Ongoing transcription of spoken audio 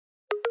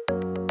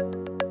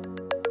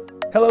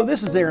Hello,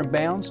 this is Aaron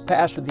Bounds,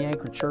 pastor of the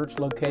Anchor Church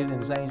located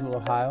in Zanesville,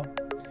 Ohio.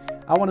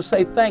 I want to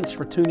say thanks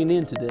for tuning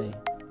in today.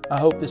 I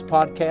hope this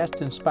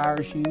podcast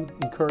inspires you,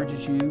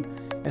 encourages you,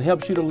 and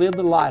helps you to live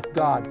the life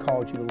God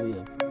called you to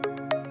live. Come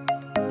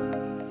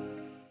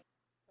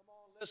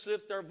on, let's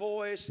lift our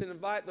voice and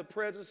invite the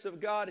presence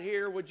of God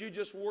here. Would you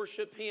just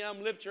worship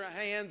Him? Lift your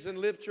hands and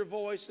lift your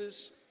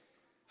voices.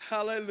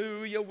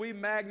 Hallelujah. We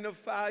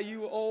magnify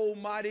you,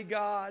 Almighty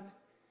God.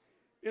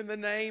 In the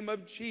name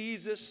of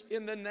Jesus,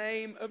 in the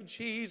name of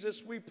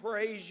Jesus, we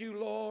praise you,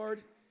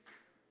 Lord.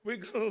 We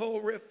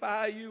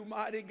glorify you,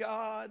 mighty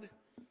God.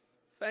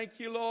 Thank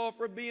you, Lord,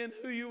 for being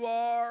who you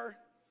are.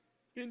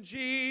 In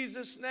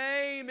Jesus'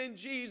 name, in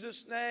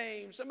Jesus'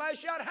 name. Somebody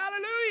shout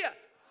hallelujah. Hallelujah.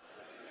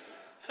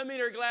 How many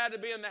are glad to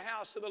be in the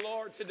house of the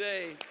Lord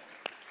today?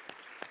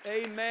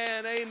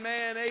 Amen,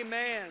 amen,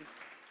 amen.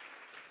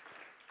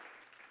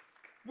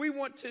 We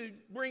want to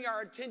bring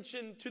our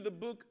attention to the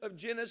book of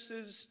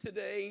Genesis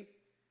today.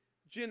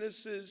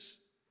 Genesis,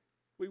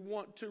 we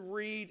want to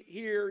read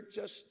here.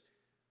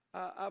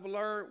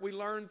 We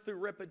learned through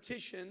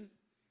repetition.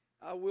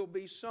 I will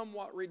be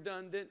somewhat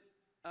redundant,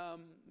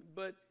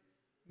 but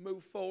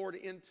move forward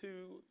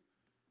into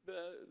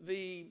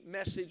the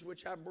message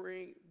which I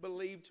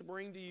believe to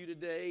bring to you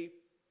today.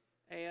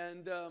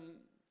 And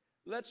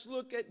let's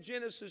look at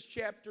Genesis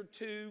chapter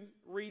 2,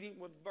 reading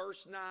with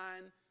verse 9,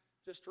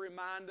 just to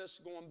remind us,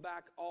 going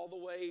back all the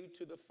way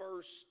to the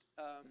first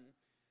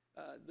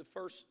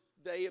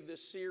day of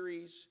this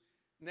series.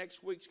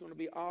 Next week's going to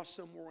be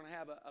awesome. We're going to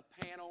have a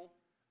panel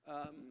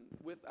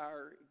with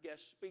our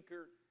guest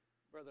speaker,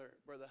 Brother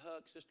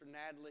Huck, Sister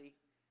Natalie,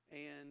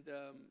 and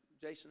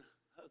Jason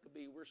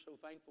Huckabee. We're so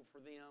thankful for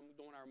them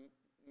doing our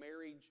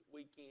marriage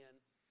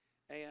weekend,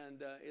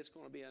 and it's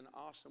going to be an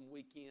awesome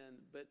weekend.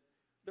 But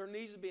there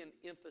needs to be an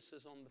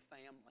emphasis on the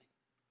family.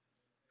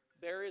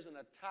 There is an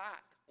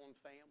attack on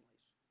families.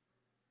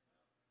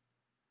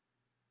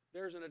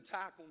 There's an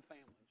attack on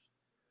families.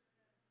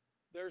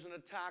 There's an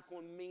attack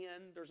on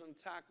men. There's an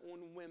attack on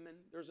women.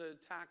 There's an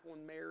attack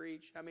on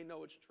marriage. How many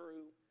know it's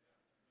true?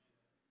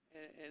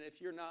 And if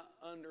you're not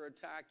under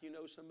attack, you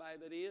know somebody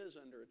that is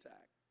under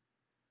attack.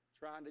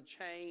 Trying to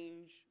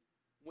change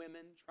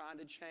women, trying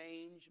to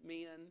change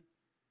men,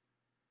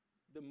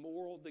 the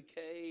moral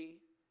decay.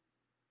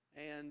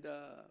 And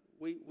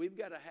we've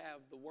got to have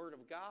the Word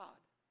of God.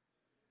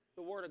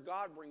 The Word of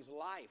God brings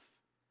life.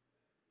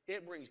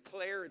 It brings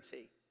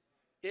clarity.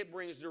 It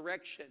brings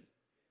direction.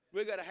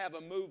 We've got to have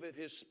a move of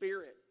His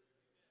Spirit.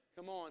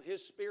 Come on,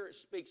 His Spirit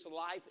speaks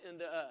life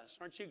into us.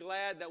 Aren't you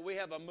glad that we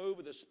have a move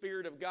of the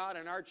Spirit of God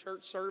in our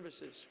church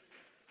services?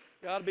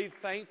 You ought to be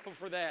thankful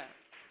for that.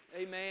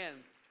 Amen.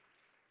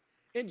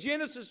 In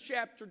Genesis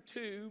chapter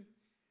 2,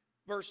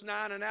 verse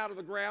 9, and out of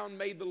the ground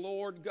made the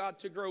Lord God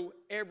to grow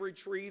every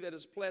tree that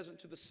is pleasant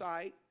to the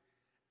sight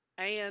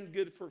and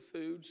good for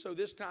food. So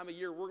this time of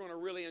year, we're going to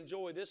really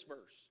enjoy this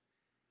verse.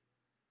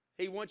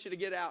 He wants you to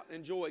get out and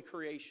enjoy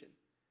creation.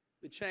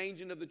 The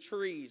changing of the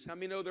trees. How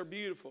many know they're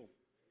beautiful?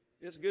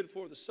 It's good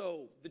for the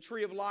soul. The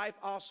tree of life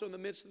also in the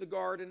midst of the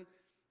garden,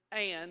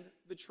 and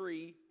the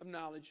tree of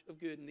knowledge of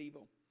good and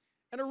evil.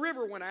 And a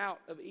river went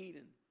out of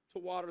Eden to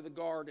water the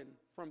garden.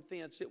 From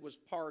thence it was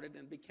parted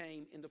and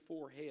became into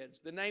four heads.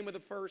 The name of the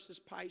first is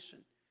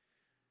Pison.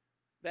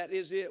 That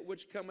is it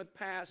which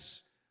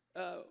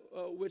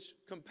which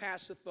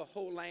compasseth the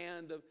whole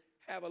land of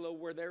Havilah,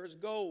 where there is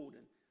gold.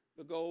 And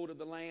the gold of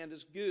the land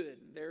is good.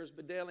 And there is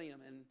bdellium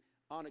and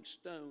onyx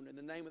stone. And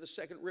the name of the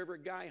second river,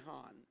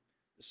 Gihon.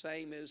 The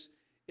same is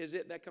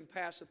it that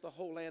compasseth the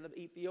whole land of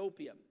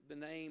Ethiopia. The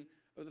name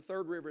of the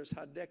third river is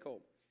Hiddekel.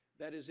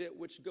 That is it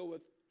which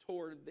goeth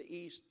toward the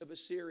east of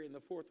Assyria. And the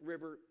fourth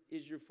river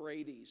is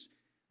Euphrates.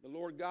 The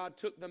Lord God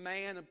took the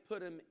man and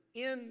put him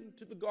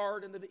into the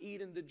garden of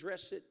Eden to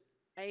dress it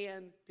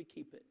and to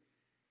keep it.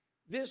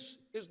 This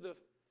is the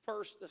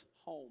first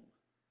home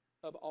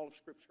of all of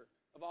Scripture,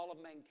 of all of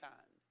mankind.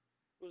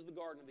 It was the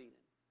Garden of Eden.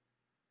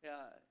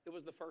 It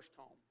was the first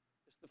home.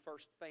 It's the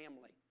first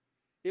family.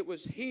 It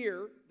was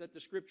here that the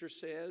Scripture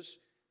says,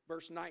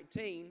 verse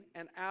 19,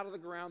 and out of the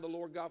ground the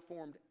Lord God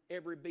formed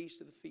every beast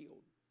of the field,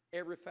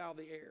 every fowl of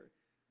the air,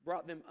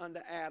 brought them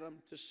unto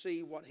Adam to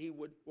see what he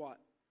would what?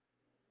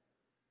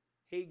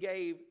 He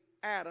gave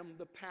Adam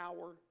the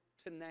power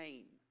to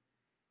name.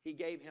 He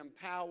gave him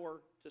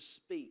power to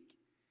speak.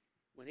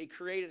 When He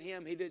created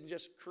him, He didn't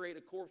just create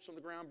a corpse on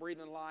the ground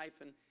breathing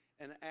life,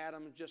 and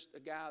Adam just a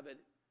guy that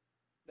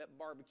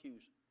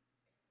barbecues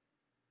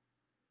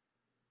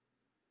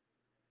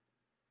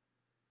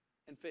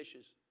and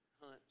fishes,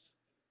 hunts,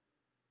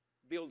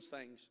 builds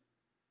things.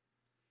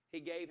 He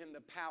gave him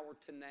the power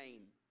to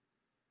name.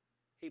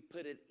 He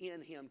put it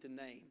in him to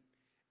name.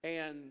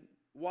 And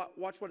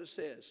watch what it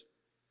says.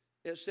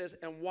 It says,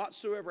 and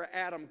whatsoever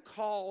Adam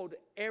called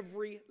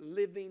every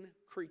living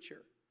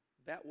creature,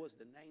 that was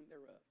the name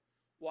thereof.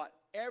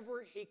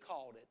 Whatever he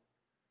called it,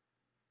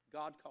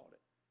 God called it.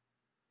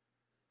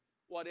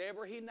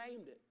 Whatever He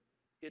named it,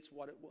 it's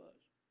what it was.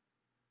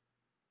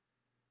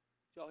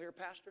 Did y'all hear,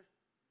 Pastor?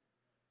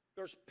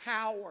 There's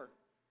power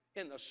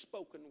in the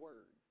spoken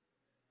word.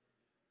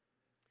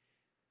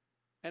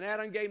 And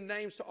Adam gave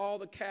names to all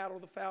the cattle,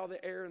 the fowl of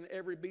the air, and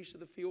every beast of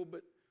the field.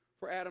 But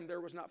for Adam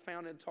there was not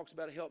found, and it talks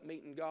about a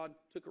helpmeet, and God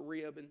took a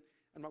rib, and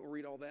I'm not going to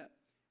read all that.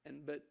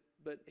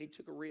 But he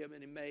took a rib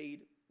and he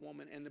made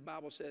woman. And the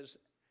Bible says,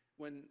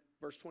 when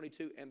verse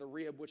 22, and the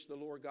rib which the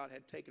Lord God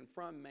had taken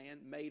from man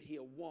made he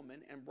a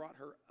woman and brought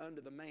her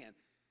unto the man.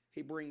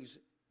 He brings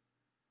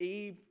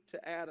Eve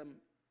to Adam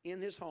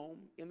in his home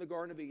in the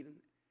Garden of Eden.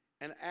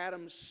 And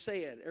Adam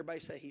said, everybody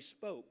say, he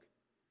spoke.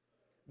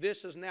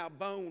 This is now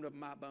bone of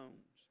my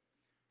bones,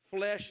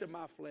 flesh of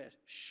my flesh.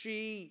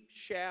 She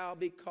shall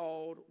be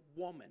called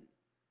woman.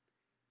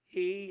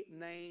 He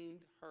named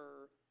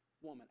her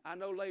woman. I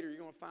know later you're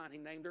going to find he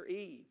named her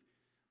Eve,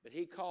 but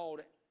he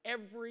called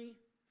every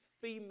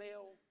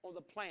female on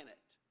the planet.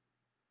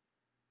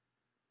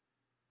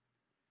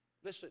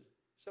 Listen,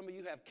 some of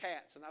you have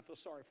cats, and I feel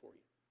sorry for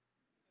you.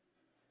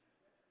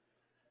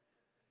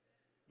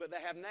 But they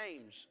have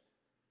names.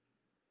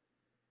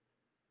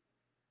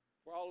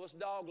 For all of us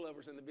dog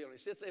lovers in the building,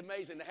 it's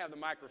amazing to have the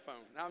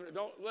microphone. Now,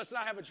 let's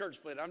not have a church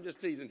split. I'm just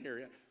teasing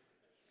here.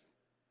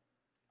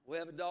 We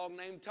have a dog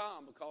named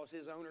Tom because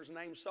his owner's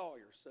named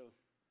Sawyer. So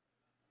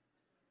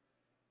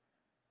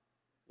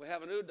we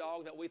have a new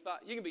dog that we thought,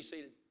 you can be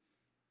seated.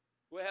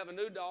 We have a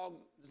new dog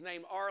that's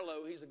named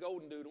Arlo. He's a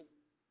golden doodle.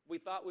 We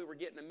thought we were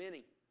getting a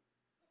mini.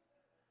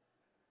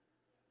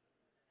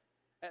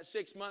 At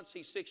 6 months,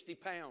 he's 60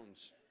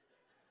 pounds.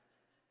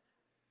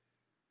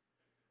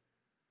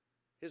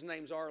 His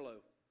name's Arlo.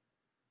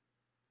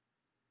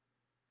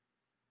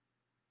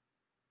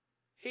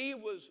 He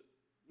was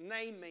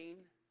naming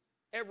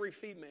every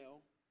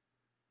female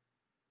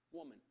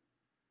woman.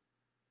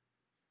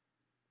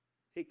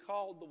 He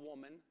called the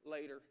woman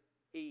later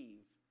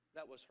Eve.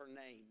 That was her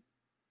name.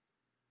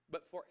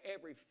 But for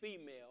every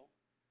female,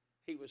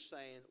 he was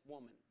saying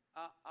woman.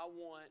 I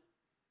want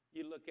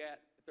you to look at,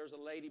 if there's a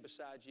lady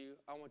beside you,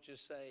 I want you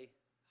to say,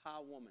 hi,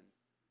 woman.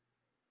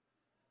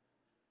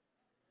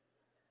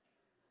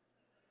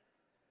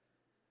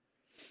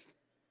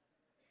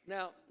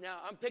 Now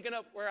I'm picking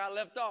up where I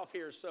left off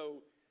here,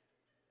 so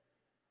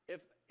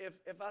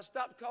if I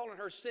stopped calling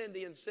her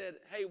Cindy and said,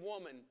 hey,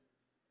 woman,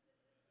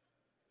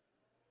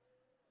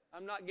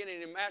 I'm not getting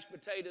any mashed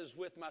potatoes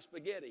with my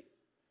spaghetti.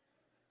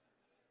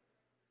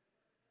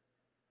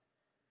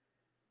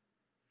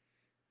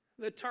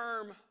 The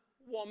term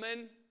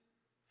woman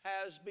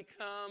has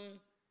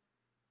become,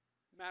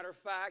 matter of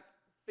fact,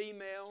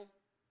 female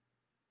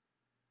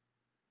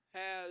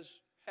has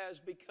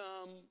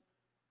become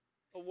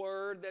a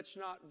word that's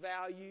not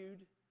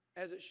valued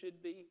as it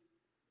should be.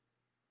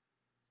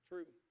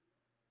 True.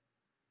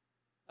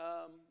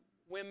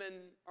 Women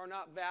are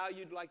not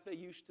valued like they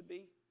used to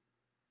be.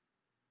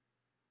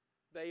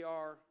 They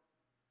are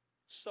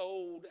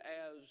sold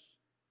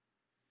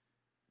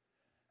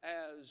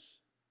as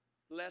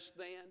less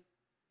than,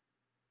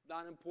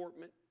 not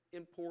important.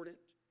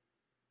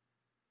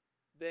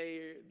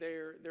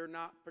 They're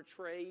not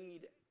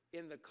portrayed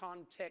in the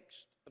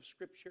context of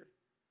Scripture.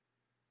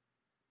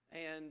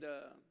 And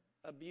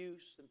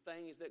abuse and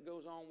things that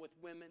goes on with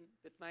women.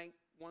 To think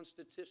one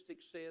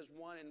statistic says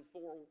 1 in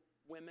 4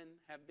 women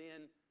have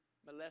been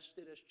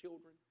molested as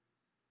children.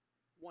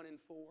 1 in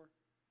 4.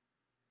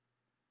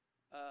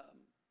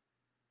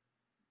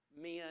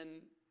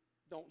 Men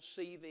don't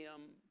see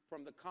them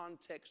from the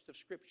context of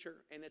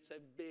Scripture, and it's a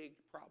big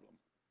problem.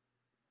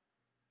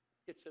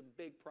 It's a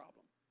big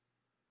problem.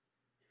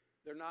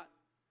 They're not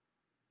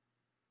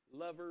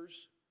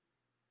lovers.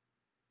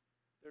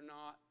 They're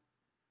not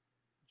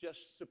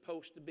just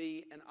supposed to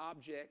be an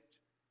object.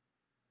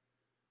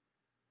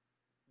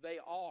 They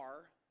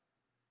are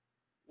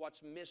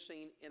what's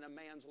missing in a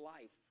man's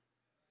life.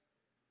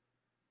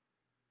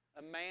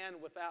 A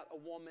man without a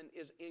woman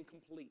is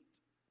incomplete.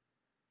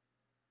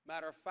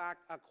 Matter of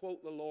fact, I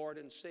quote the Lord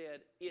and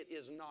said, it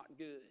is not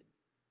good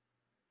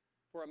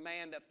for a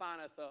man that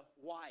findeth a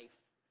wife,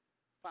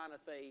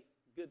 findeth a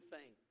good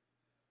thing.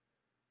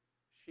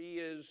 She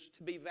is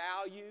to be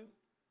valued.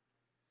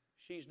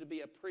 She's to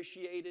be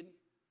appreciated.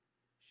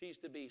 She's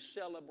to be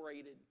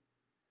celebrated,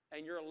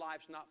 and your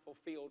life's not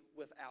fulfilled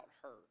without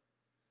her.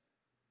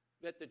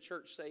 Let the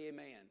church say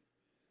amen.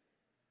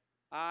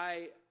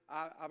 I've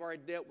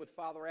already dealt with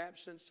father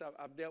absence.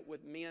 I've dealt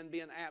with men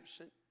being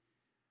absent.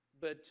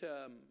 But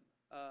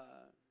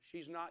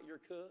she's not your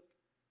cook.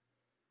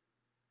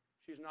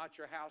 She's not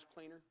your house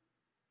cleaner.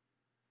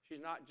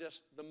 She's not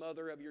just the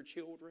mother of your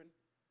children.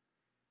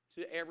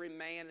 To every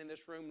man in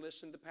this room,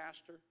 listen to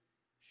Pastor.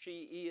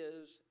 She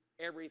is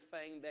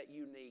everything that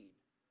you need.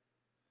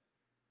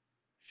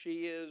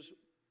 She is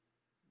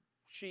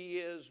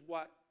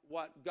what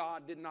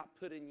God did not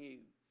put in you.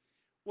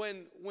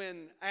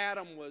 When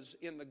Adam was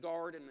in the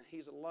garden,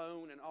 he's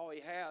alone, and all he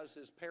has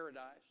is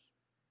paradise.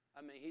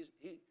 I mean,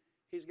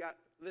 he's got,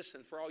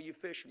 listen, for all you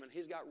fishermen,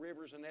 he's got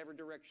rivers in every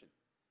direction.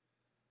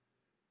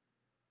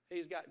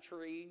 He's got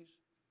trees.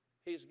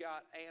 He's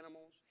got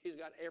animals. He's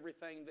got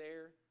everything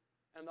there.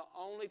 And the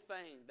only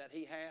thing that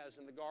he has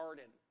in the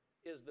garden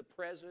is the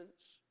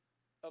presence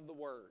of the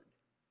Word.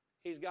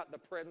 He's got the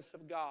presence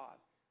of God.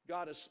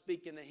 God is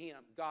speaking to him.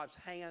 God's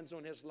hand's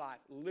on his life.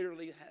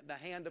 Literally, the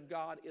hand of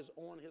God is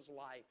on his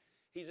life.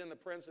 He's in the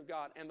presence of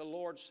God. And the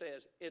Lord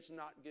says, it's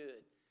not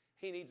good.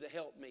 He needs a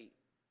helpmeet.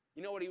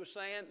 You know what he was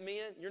saying?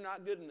 Men, you're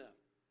not good enough.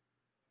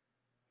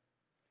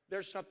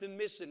 There's something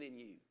missing in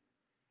you.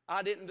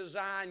 I didn't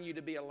design you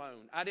to be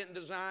alone. I didn't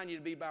design you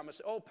to be by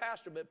myself. Oh,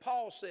 Pastor, but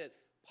Paul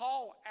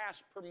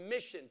asked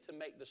permission to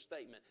make the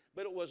statement.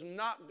 But it was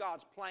not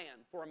God's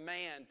plan for a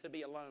man to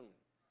be alone.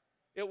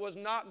 It was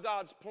not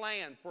God's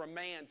plan for a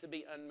man to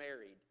be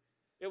unmarried.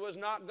 It was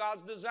not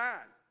God's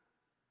design.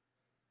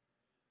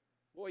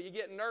 Boy, you're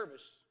getting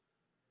nervous.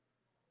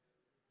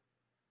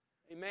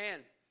 Amen.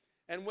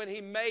 And when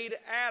he made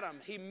Adam,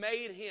 he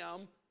made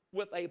him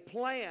with a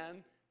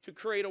plan to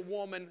create a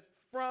woman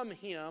from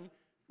him,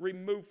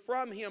 remove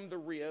from him the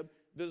rib,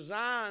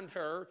 designed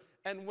her,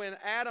 and when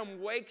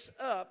Adam wakes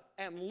up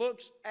and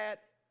looks at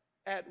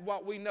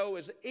what we know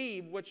as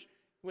Eve, which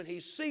when he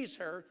sees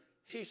her,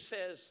 he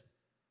says,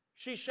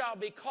 she shall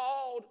be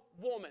called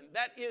woman.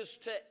 That is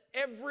to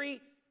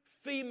every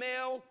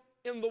female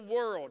in the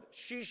world.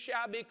 She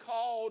shall be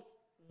called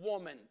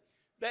woman.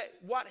 That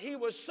what he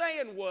was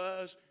saying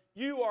was,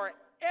 you are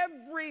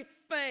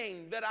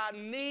everything that I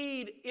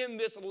need in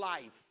this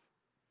life.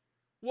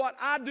 What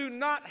I do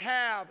not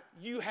have,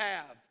 you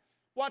have.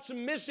 What's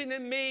missing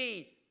in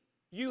me,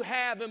 you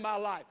have in my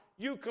life.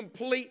 You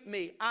complete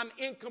me. I'm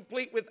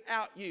incomplete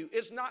without you.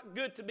 It's not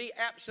good to be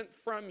absent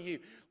from you.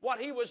 What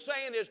he was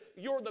saying is,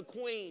 you're the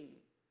queen.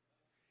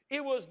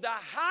 It was the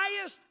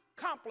highest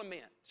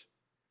compliment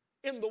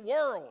in the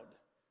world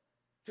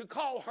to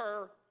call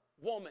her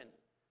woman.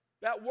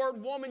 That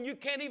word woman, you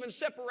can't even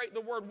separate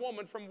the word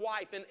woman from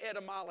wife in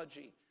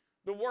etymology.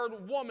 The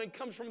word woman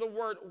comes from the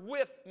word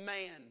with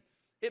man.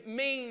 It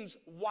means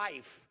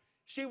wife.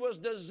 She was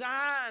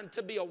designed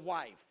to be a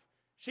wife.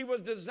 She was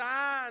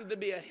designed to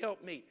be a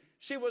helpmeet.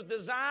 She was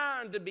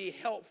designed to be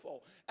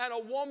helpful. And a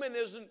woman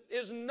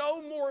is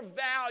no more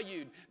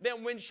valued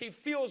than when she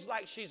feels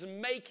like she's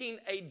making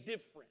a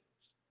difference.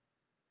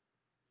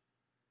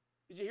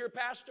 Did you hear,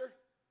 Pastor?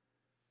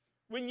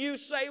 When you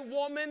say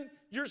woman,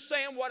 you're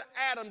saying what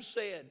Adam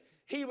said.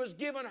 He was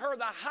giving her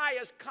the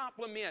highest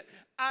compliment.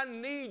 I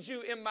need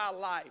you in my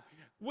life.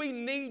 We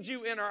need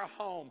you in our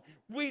home.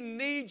 We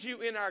need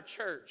you in our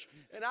church.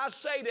 And I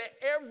say to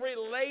every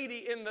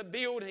lady in the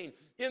building,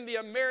 in the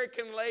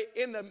American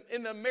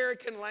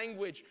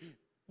language,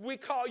 we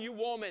call you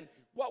woman.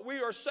 What we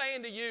are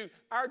saying to you,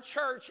 our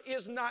church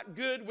is not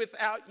good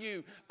without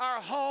you.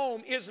 Our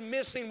home is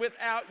missing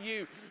without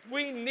you.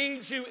 We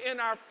need you in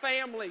our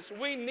families.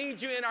 We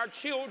need you in our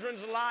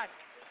children's life.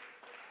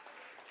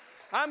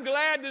 I'm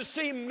glad to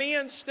see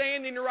men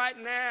standing right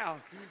now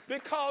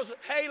because,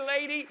 hey,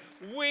 lady,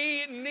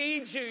 we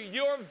need you.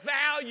 Your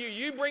value.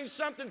 You bring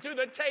something to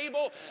the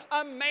table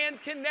a man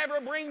can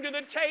never bring to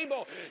the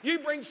table. You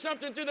bring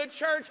something to the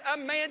church a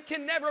man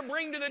can never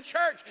bring to the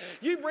church.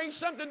 You bring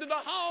something to the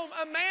home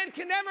a man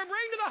can never bring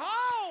to the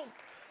home.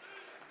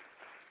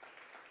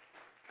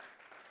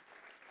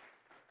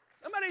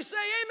 Somebody say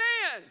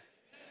amen.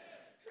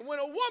 And when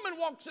a woman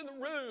walks in the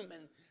room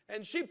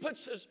and she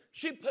puts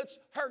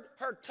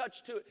her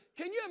touch to it.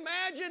 Can you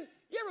imagine?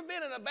 You ever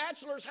been in a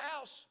bachelor's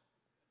house?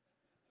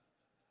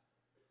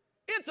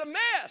 It's a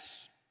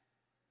mess.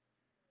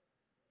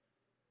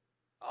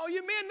 Oh,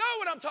 you men know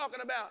what I'm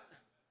talking about.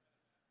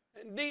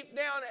 And deep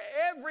down,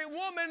 every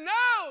woman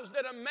knows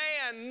that a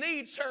man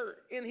needs her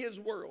in his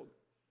world.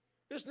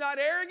 It's not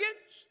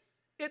arrogance,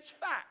 it's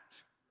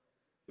fact.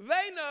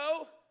 They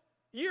know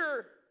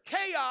you're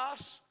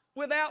chaos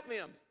without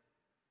them.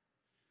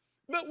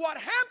 But what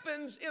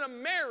happens in a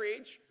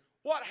marriage,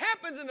 what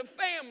happens in a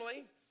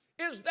family,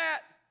 is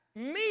that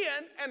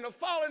men and the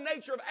fallen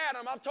nature of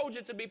Adam, I've told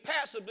you to be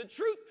passive. The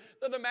truth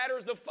of the matter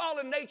is the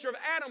fallen nature of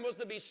Adam was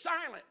to be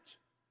silent.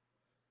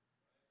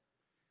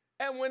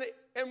 And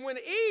when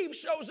Eve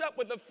shows up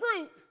with the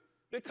fruit,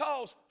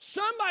 because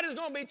somebody's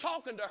going to be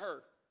talking to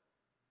her.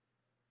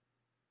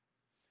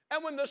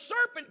 And when the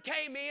serpent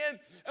came in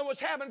and was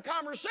having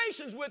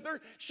conversations with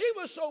her, she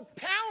was so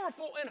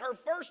powerful in her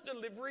first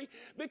delivery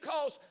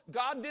because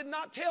God did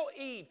not tell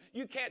Eve,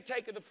 you can't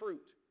take of the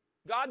fruit.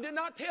 God did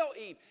not tell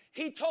Eve.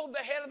 He told the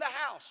head of the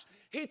house.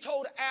 He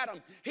told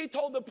Adam. He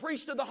told the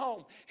priest of the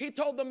home. He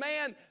told the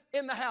man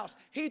in the house.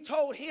 He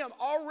told him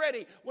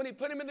already when he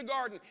put him in the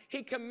garden.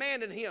 He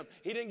commanded him.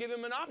 He didn't give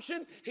him an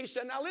option. He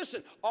said, now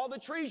listen, all the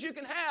trees you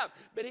can have.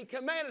 But he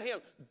commanded him,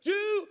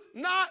 do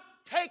not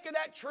take of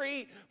that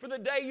tree, for the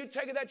day you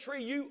take of that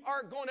tree, you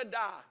are going to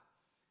die.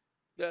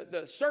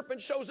 The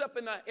serpent shows up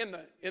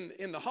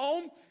in the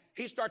home.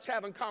 He starts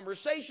having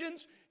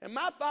conversations. And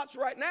my thoughts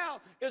right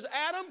now is,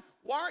 Adam,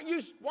 why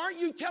aren't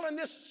you telling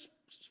this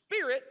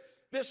spirit,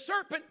 this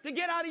serpent, to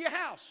get out of your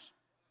house?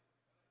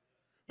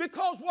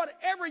 Because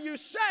whatever you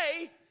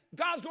say,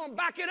 God's going to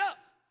back it up.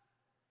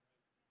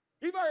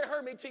 You've already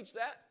heard me teach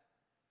that.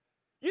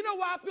 You know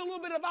why I feel a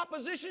little bit of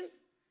opposition?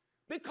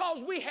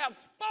 Because we have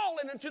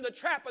fallen into the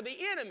trap of the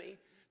enemy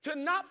to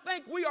not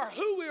think we are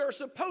who we are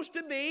supposed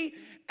to be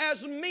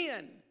as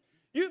men.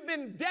 You've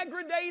been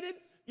degraded.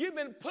 You've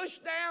been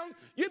pushed down.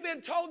 You've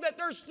been told that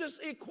there's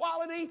just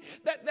equality,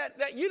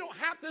 that you don't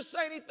have to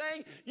say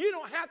anything. You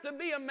don't have to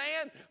be a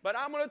man. But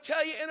I'm going to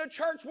tell you, in a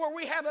church where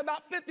we have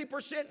about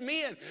 50%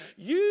 men,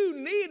 you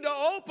need to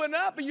open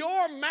up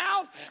your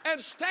mouth and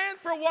stand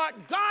for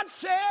what God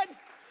said.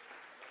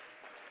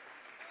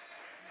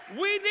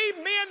 We need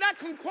men that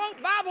can quote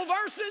Bible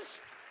verses.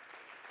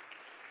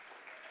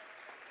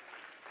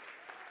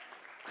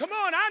 Come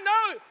on,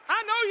 I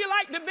know you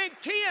like the Big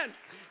Ten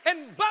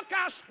and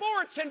Buckeye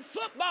sports and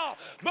football,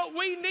 but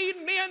we need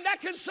men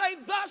that can say,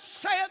 thus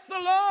saith the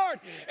Lord.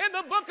 In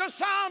the book of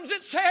Psalms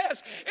it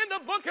says, in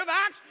the book of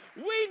Acts,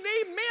 we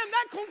need men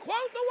that can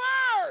quote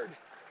the Word.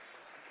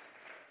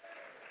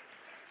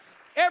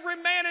 Every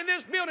man in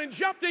this building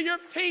jump to your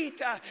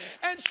feet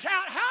and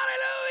shout,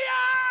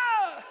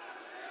 hallelujah!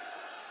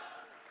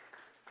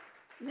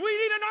 We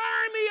need an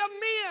army of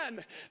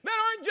men that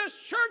aren't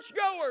just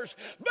churchgoers,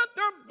 but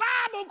they're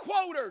Bible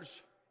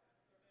quoters.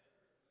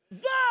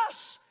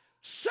 Thus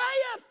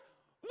saith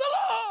the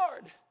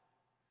Lord.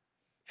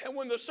 And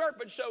when the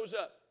serpent shows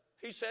up,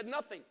 he said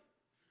nothing.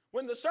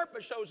 When the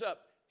serpent shows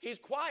up, he's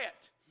quiet.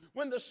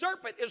 When the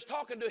serpent is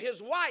talking to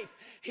his wife,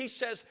 he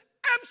says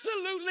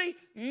absolutely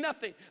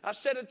nothing. I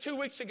said it 2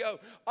 weeks ago.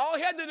 All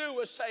he had to do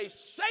was say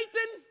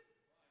Satan.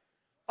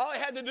 All he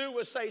had to do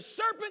was say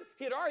serpent.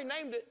 He had already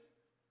named it.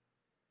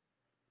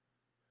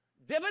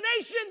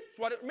 Divination, that's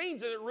what it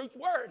means in the root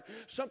word.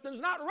 Something's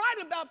not right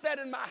about that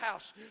in my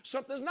house.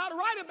 Something's not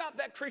right about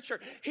that creature.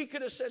 He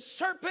could have said,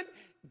 serpent,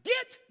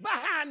 get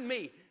behind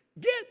me.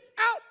 Get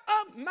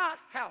out of my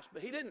house.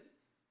 But he didn't.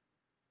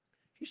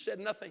 He said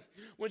nothing.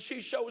 When she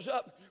shows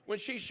up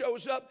with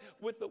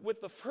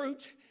the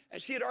fruit,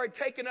 and she had already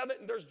taken of it,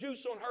 and there's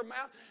juice on her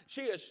mouth,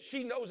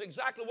 she knows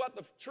exactly what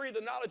the tree of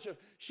the knowledge of.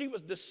 She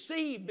was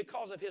deceived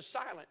because of his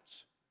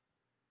silence.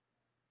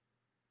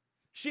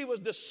 She was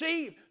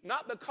deceived,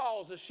 not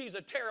because that she's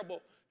a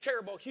terrible,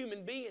 terrible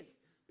human being,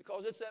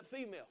 because it's that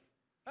female.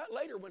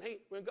 Later,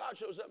 when God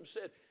shows up and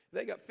said,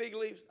 they got fig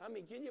leaves. I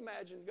mean, can you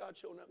imagine God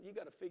showing up and you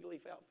got a fig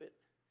leaf outfit?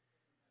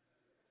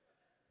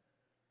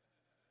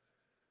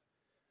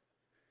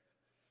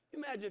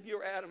 Imagine if you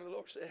were Adam and the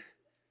Lord said,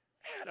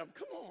 Adam,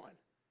 come on.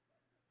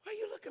 Why are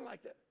you looking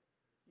like that?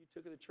 You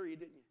took of the tree,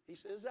 didn't you? He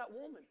said, is that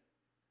woman?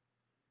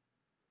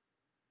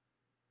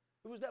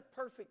 Who was that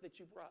perfect that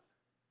you brought?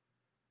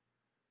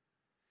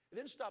 It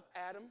didn't stop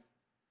Adam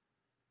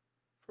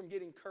from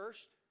getting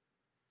cursed,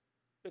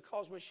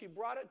 because when she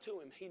brought it to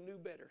him, he knew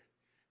better.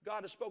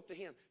 God had spoke to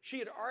him. She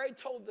had already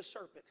told the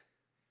serpent.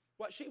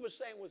 What she was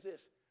saying was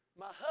this: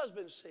 my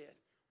husband said,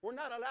 we're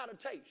not allowed to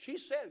take. She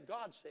said,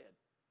 God said.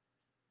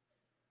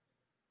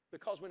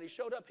 Because when he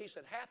showed up, he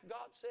said, hath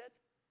God said?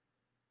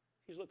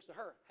 He looks to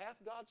her. Hath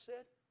God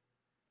said?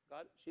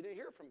 God, she didn't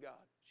hear it from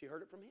God. She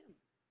heard it from him.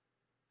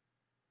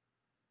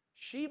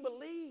 She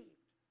believed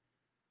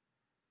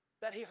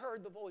that he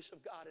heard the voice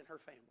of God in her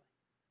family.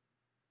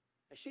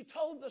 And she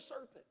told the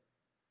serpent,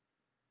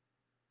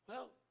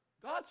 well,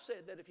 God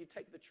said that if you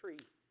take the tree,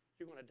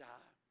 you're going to die.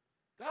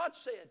 God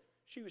said,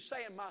 she was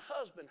saying, my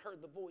husband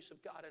heard the voice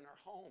of God in our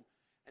home.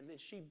 And then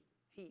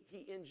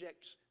he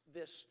injects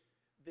this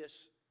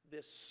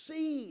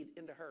seed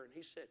into her. And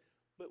he said,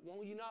 but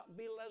won't you not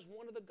be as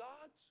one of the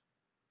gods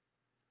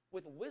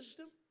with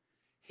wisdom?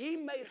 He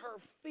made her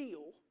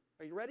feel,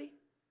 are you ready?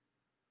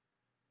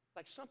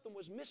 Like something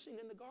was missing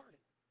in the garden.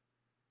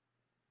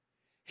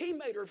 He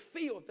made her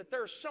feel that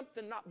there's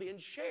something not being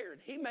shared.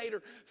 He made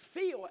her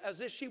feel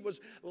as if she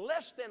was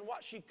less than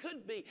what she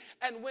could be.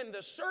 And when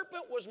the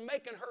serpent was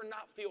making her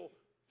not feel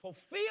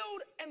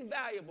fulfilled and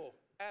valuable,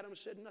 Adam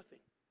said nothing.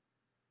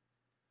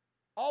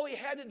 All he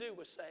had to do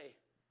was say,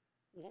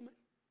 woman,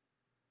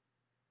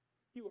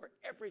 you are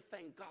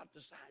everything God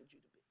designed you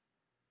to be.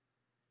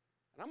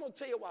 And I'm going to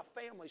tell you why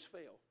families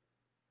fail.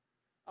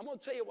 I'm going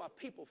to tell you why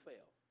people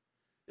fail.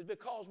 It's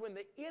because when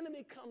the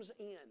enemy comes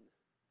in,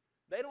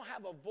 they don't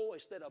have a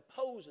voice that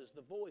opposes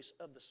the voice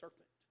of the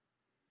serpent.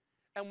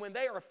 And when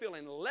they are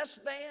feeling less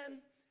than,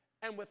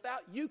 and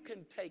without, you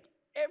can take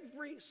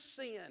every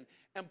sin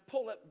and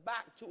pull it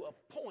back to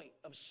a point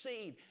of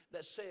seed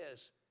that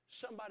says,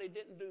 somebody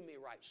didn't do me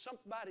right.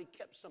 Somebody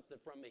kept something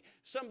from me.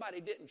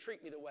 Somebody didn't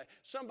treat me the way.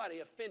 Somebody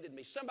offended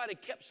me. Somebody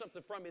kept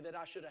something from me that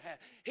I should have had.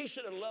 He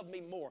should have loved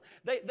me more.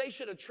 They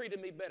should have treated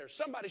me better.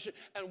 Somebody should.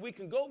 And we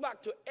can go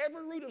back to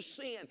every root of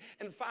sin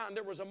and find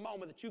there was a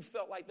moment that you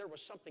felt like there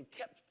was something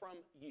kept from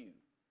you.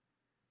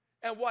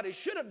 And what he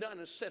should have done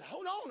is said,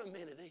 hold on a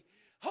minute.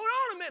 Hold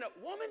on a minute,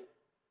 woman.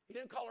 He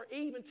didn't call her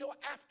Eve until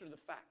after the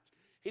fact.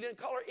 He didn't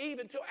call her Eve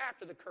until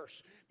after the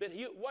curse. But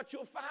what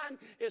you'll find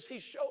is he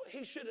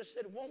should have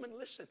said, woman,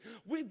 listen,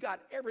 we've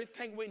got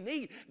everything we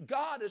need.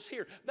 God is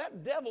here.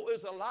 That devil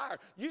is a liar.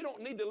 You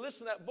don't need to listen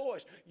to that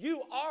voice.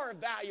 You are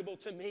valuable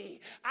to me.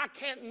 I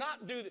can't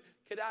not do that.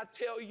 Could I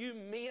tell you,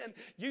 men,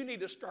 you need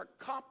to start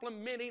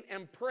complimenting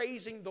and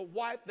praising the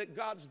wife that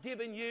God's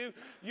given you.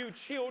 You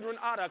children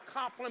ought to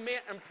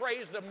compliment and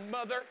praise the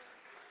mother.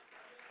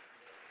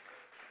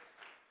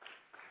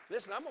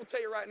 Listen, I'm going to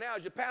tell you right now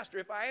as your pastor,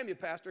 if I am your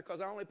pastor, because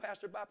I only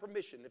pastor by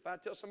permission. If I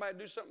tell somebody to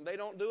do something, they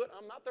don't do it,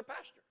 I'm not their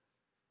pastor.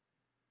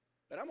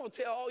 But I'm going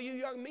to tell all you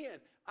young men,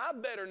 I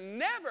better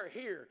never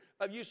hear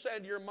of you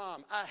saying to your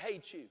mom, I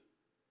hate you.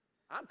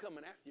 I'm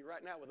coming after you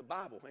right now with the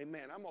Bible.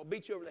 Amen. I'm going to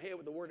beat you over the head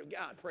with the Word of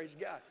God. Praise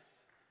God.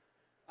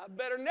 I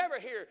better never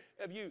hear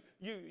of you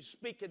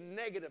speaking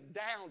negative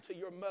down to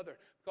your mother,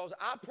 because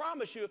I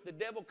promise you, if the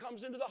devil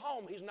comes into the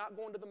home, he's not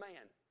going to the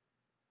man.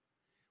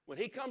 When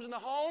he comes in the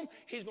home,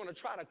 he's going to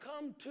try to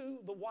come to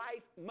the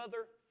wife,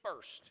 mother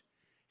first.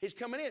 He's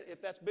coming in.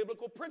 If that's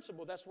biblical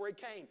principle, that's where he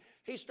came.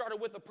 He started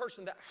with a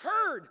person that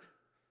heard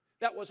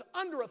that was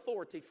under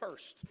authority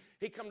first.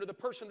 He come to the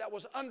person that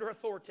was under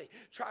authority,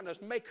 trying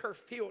to make her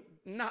feel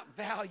not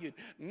valued,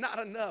 not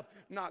enough,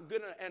 not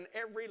good enough. And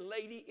every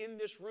lady in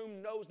this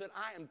room knows that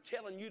I am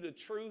telling you the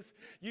truth.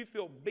 You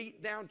feel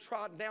beat down,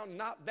 trodden down,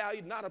 not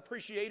valued, not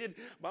appreciated.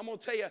 But I'm going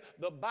to tell you,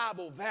 the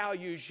Bible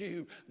values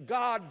you.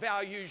 God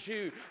values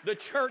you. The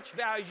church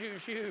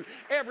values you.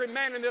 Every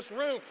man in this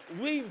room,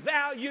 we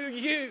value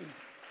you.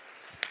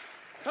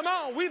 Come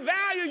on, we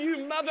value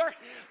you, mother.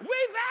 We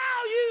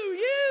value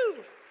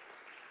you.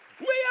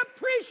 We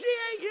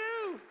appreciate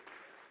you.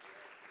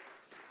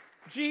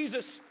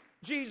 Jesus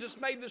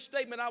made this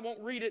statement. I won't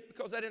read it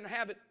because I didn't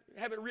have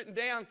it written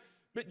down.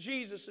 But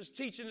Jesus is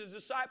teaching his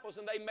disciples,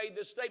 and they made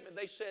this statement.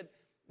 They said,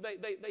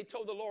 they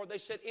told the Lord, they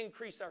said,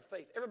 increase our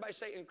faith. Everybody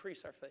say,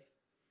 increase our faith.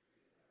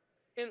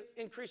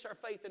 Increase our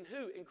faith in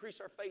who?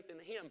 Increase our faith in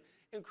him.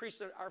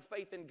 Increase our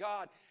faith in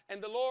God.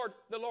 And the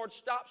Lord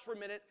stops for a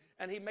minute,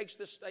 and he makes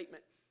this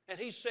statement. And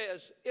he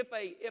says, if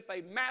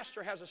a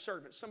master has a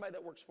servant, somebody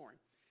that works for him,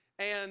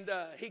 and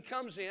he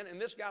comes in,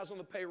 and this guy's on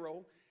the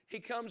payroll. He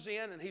comes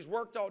in, and he's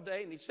worked all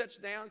day, and he sits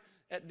down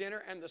at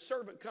dinner, and the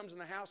servant comes in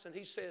the house, and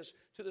he says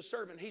to the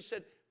servant, he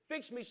said,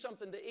 fix me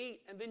something to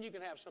eat, and then you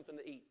can have something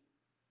to eat.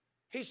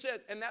 He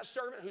said, and that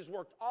servant who's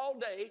worked all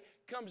day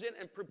comes in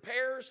and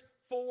prepares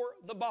for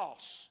the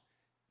boss,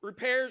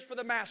 prepares for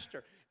the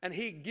master, and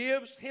he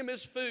gives him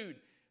his food,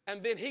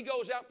 and then he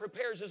goes out and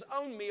prepares his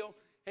own meal.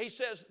 He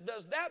says,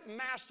 does that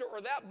master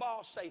or that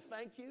boss say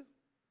thank you?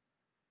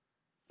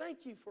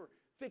 Thank you for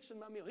fixing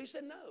my meal. He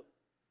said no.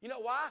 You know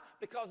why?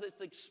 Because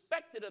it's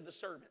expected of the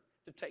servant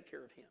to take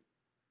care of him.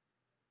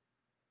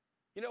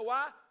 You know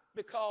why?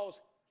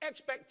 Because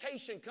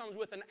expectation comes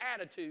with an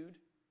attitude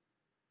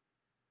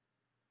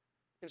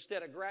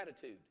instead of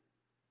gratitude.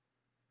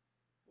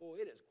 Boy,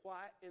 it is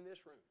quiet in this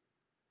room.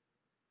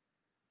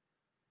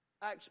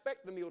 I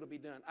expect the meal to be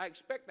done. I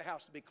expect the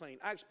house to be clean.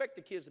 I expect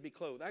the kids to be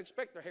clothed. I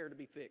expect their hair to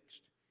be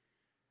fixed.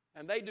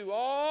 And they do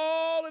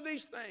all of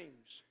these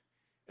things.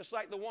 It's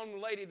like the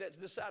one lady that's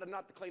decided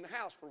not to clean the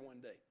house for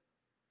one day.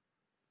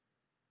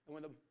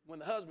 And when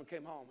the husband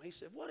came home, he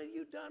said, what have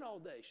you done all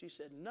day? She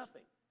said,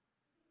 nothing.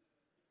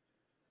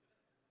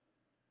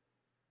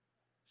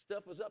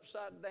 Stuff was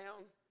upside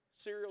down.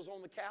 Cereal's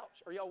on the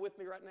couch. Are y'all with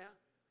me right now?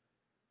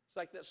 It's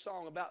like that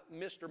song about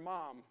Mr.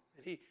 Mom.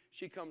 And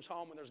she comes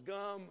home and there's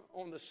gum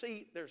on the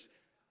seat.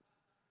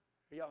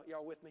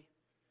 Y'all with me?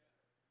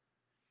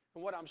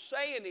 And what I'm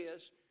saying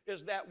is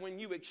that when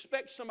you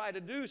expect somebody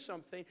to do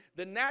something,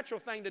 the natural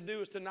thing to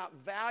do is to not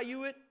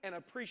value it and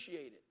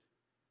appreciate it.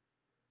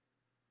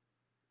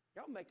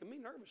 Y'all making me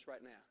nervous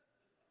right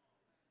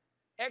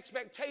now.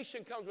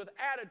 Expectation comes with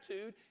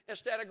attitude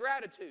instead of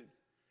gratitude.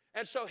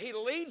 And so he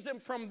leads them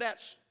from that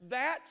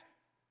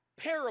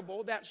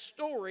parable, that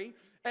story,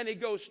 and he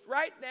goes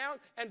right down,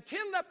 and 10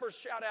 lepers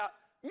shout out,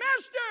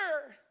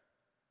 Master!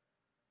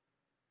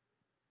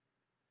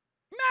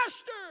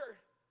 Master!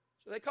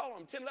 So they call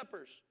them 10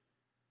 lepers.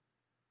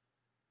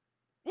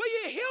 Will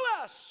you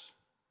heal us?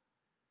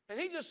 And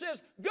he just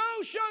says, go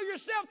show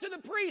yourself to the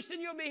priest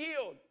and you'll be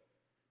healed.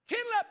 10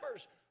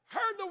 lepers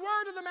heard the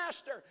word of the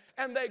master,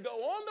 and they go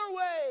on their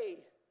way,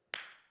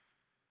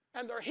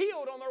 and they're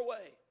healed on their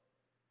way.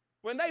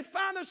 When they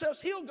find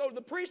themselves healed, go to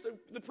the priest.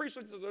 The priest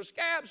looks at their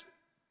scabs.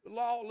 The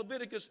law,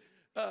 Leviticus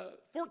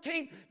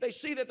 14, they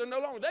see that they're no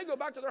longer. They go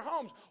back to their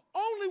homes.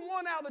 Only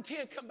 1 out of the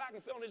 10 come back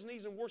and fell on his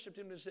knees and worshiped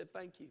him and said,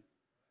 thank you.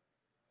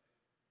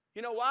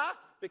 You know why?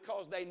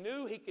 Because they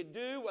knew he could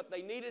do what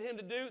they needed him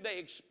to do. They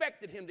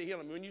expected him to heal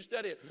them when you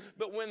study it.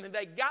 But when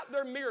they got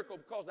their miracle,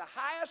 because the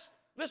highest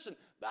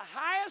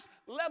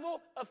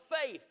level of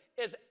faith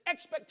is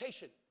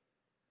expectation.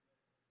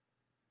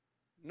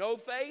 No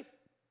faith,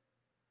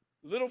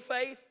 little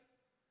faith,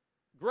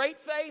 great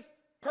faith,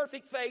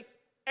 perfect faith,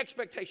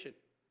 expectation.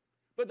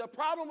 But the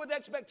problem with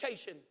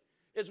expectation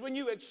is when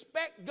you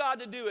expect God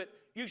to do it,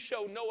 you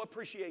show no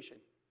appreciation.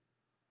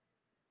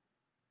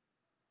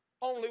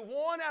 Only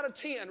 1 out of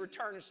 10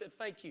 returned and said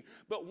thank you.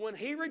 But when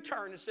he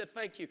returned and said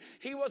thank you,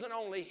 he wasn't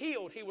only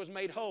healed, he was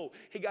made whole.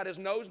 He got his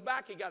nose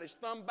back, he got his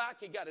thumb back,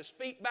 he got his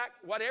feet back.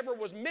 Whatever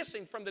was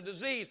missing from the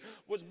disease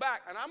was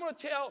back. And I'm going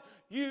to tell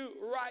you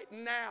right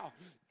now,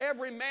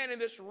 every man in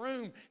this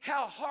room,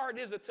 how hard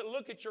is it to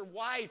look at your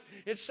wife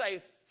and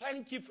say,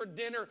 Thank you for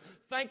dinner.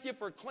 Thank you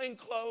for clean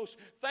clothes.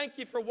 Thank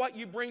you for what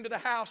you bring to the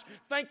house.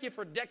 Thank you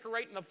for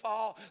decorating the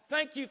fall.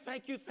 Thank you,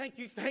 thank you, thank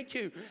you, thank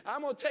you.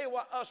 I'm going to tell you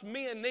what us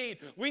men need.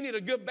 We need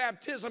a good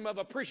baptism of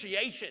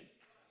appreciation.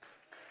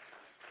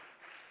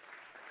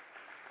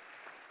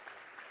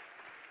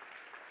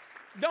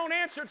 Don't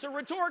answer. It's a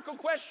rhetorical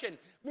question.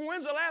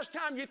 When's the last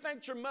time you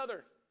thanked your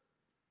mother?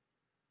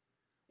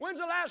 When's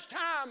the last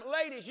time,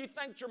 ladies, you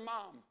thanked your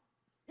mom?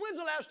 When's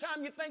the last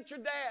time you thanked your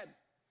dad?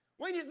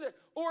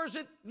 Or is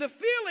it the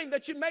feeling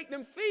that you make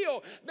them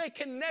feel they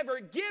can never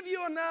give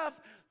you enough,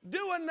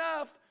 do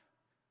enough,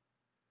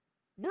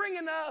 bring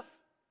enough,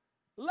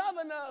 love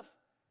enough,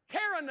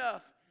 care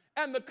enough?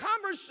 And the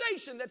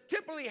conversation that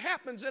typically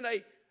happens in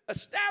an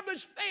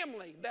established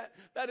family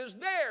that is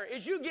there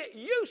is you get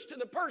used to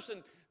the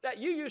person that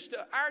you used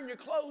to iron your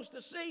clothes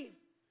to see,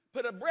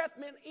 put a breath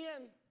mint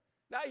in,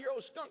 now you're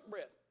old skunk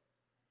breath.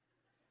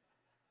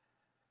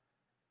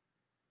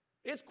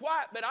 It's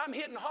quiet, but I'm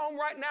hitting home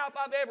right now if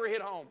I've ever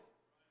hit home.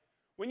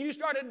 When you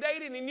started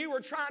dating and you were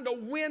trying to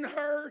win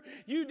her,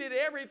 you did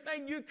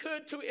everything you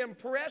could to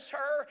impress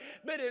her.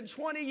 But in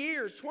 20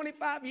 years,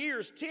 25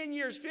 years, 10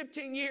 years,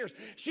 15 years,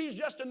 she's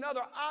just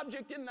another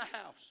object in the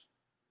house.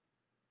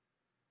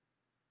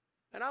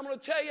 And I'm going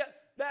to tell you,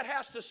 that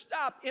has to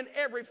stop in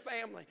every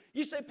family.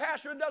 You say,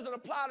 Pastor, it doesn't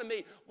apply to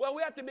me. Well,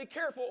 we have to be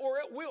careful or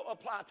it will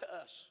apply to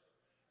us.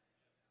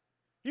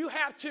 You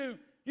have to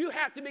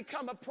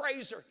become a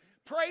praiser.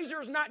 Praiser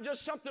is not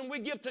just something we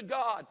give to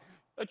God.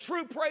 A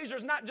true praiser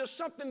is not just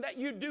something that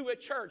you do at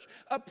church.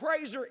 A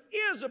praiser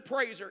is a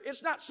praiser.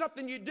 It's not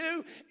something you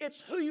do.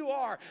 It's who you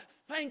are.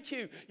 Thank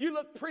you. You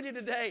look pretty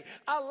today.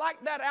 I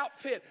like that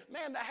outfit.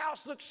 Man, the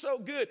house looks so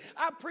good.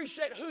 I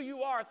appreciate who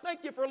you are.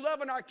 Thank you for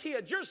loving our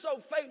kids. You're so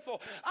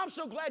faithful. I'm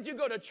so glad you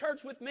go to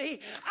church with me.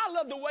 I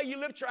love the way you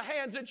lift your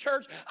hands in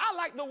church. I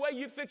like the way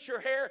you fix your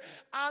hair.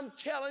 I'm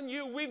telling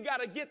you, we've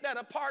got to get that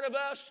a part of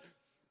us.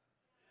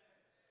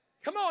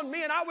 Come on,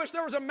 men. I wish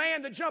there was a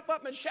man to jump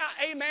up and shout,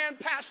 amen,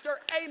 pastor,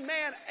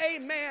 amen,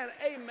 amen,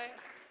 amen.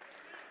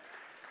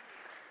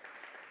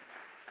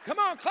 Come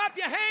on, clap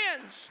your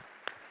hands.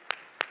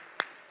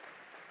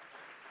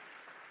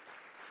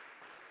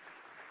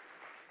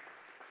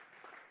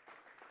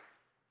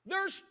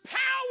 There's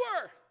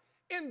power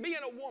in being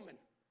a woman.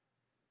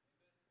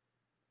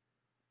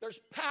 There's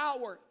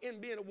power in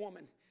being a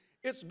woman.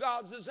 It's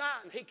God's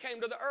design. He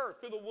came to the earth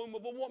through the womb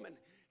of a woman.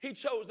 He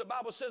chose, the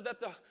Bible says that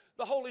the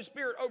Holy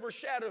Spirit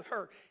overshadowed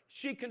her.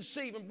 She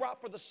conceived and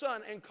brought forth a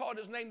son and called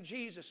his name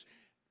Jesus.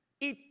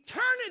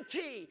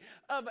 Eternity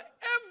of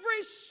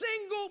every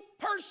single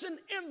person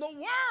in the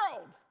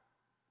world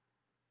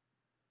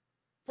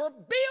for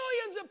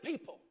billions of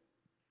people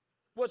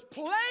was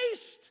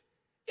placed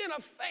in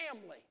a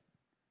family,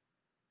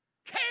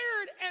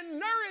 cared and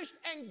nourished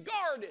and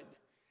guarded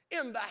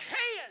in the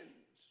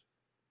hands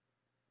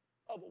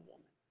of a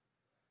woman.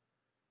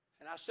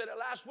 And I said it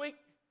last week,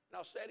 and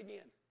I'll say it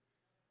again.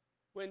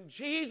 When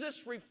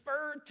Jesus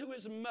referred to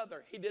his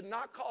mother, he did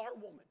not call her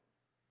woman.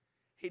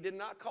 He did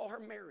not call her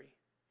Mary.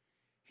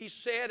 He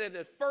said in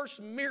the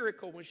first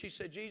miracle when she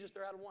said, Jesus,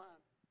 they're out of wine.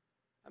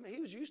 I mean, he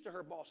was used to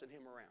her bossing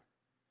him around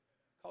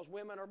because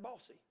women are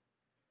bossy.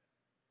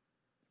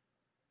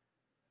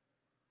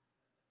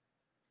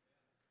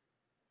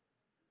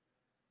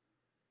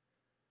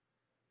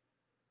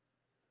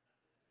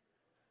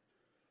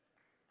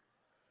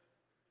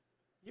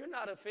 You're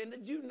not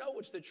offended. You know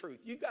it's the truth.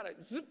 You got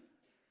to zip.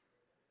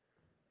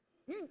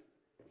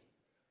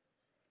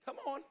 Come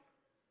on.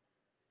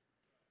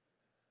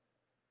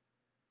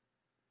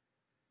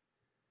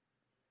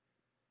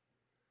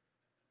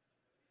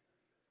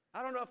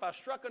 I don't know if I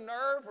struck a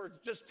nerve or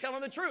just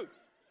telling the truth.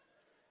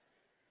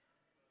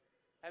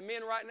 And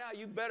men, right now,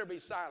 you better be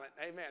silent.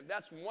 Amen.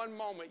 That's one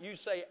moment you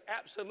say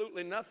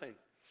absolutely nothing.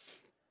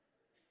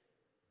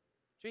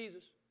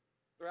 Jesus,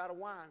 they're out of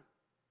wine.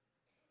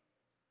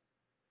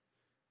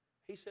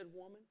 He said,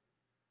 woman.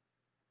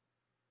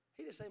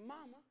 He didn't say,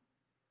 mama.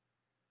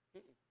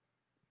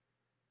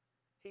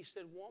 He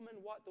said, woman,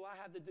 what do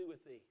I have to do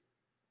with thee?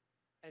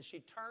 And she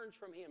turns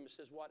from him and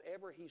says,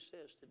 whatever he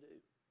says to do,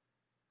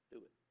 do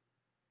it.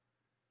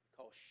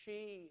 Because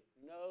she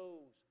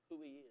knows who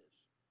he is.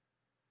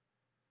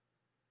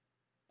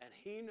 And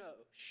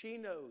she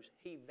knows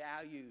he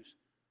values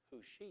who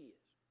she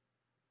is.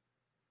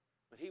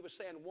 When he was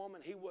saying woman,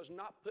 he was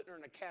not putting her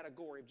in a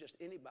category of just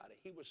anybody.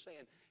 He was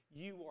saying,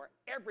 you are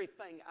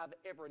everything I've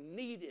ever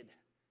needed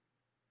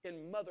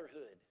in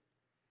motherhood,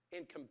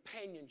 in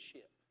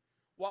companionship.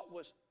 What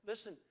was,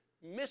 listen,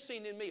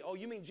 missing in me? Oh,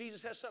 you mean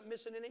Jesus has something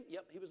missing in him?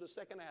 Yep, he was the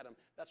second Adam.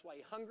 That's why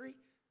he's hungry.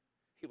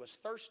 He was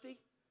thirsty.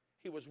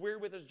 He was weary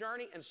with his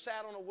journey and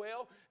sat on a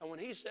well. And when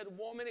he said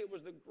woman, it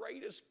was the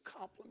greatest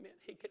compliment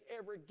he could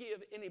ever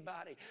give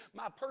anybody.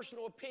 My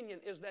personal opinion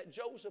is that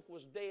Joseph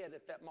was dead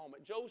at that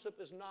moment. Joseph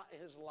is not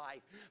in his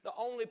life. The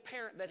only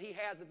parent that he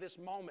has at this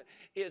moment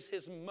is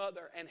his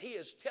mother. And he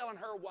is telling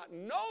her what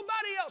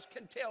nobody else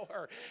can tell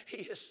her. He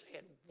is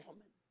saying,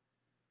 woman,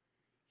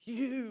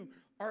 you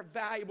are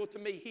valuable to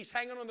me. He's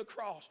hanging on the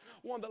cross.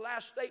 One of the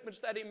last statements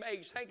that he made,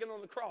 he's hanging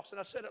on the cross. And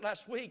I said it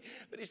last week,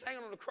 but he's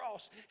hanging on the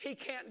cross. He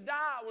can't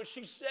die when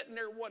she's sitting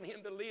there wanting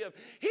him to live.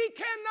 He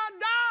cannot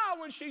die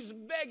when she's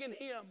begging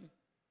him.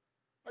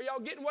 Are y'all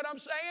getting what I'm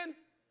saying?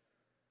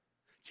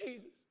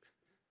 Jesus,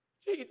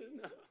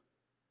 no.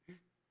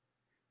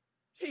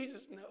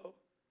 Jesus, no.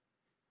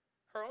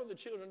 Her other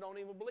children don't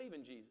even believe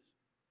in Jesus.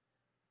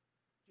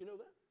 Do you know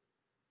that?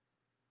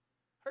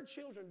 Her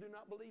children do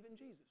not believe in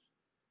Jesus.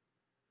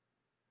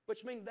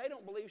 Which means they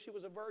don't believe she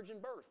was a virgin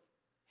birth.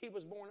 He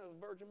was born of a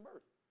virgin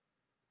birth.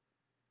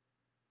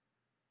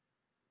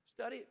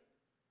 Study it.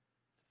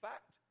 It's a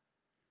fact.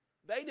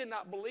 They did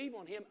not believe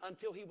on him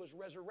until he was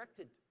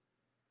resurrected.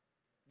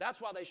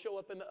 That's why they show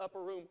up in the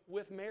upper room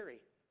with Mary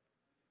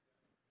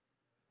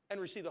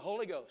and receive the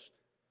Holy Ghost.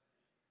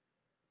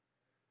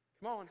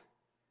 Come on.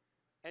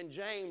 And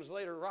James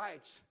later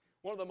writes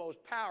one of the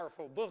most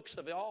powerful books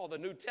of all the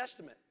New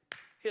Testament.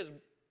 His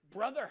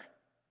brother.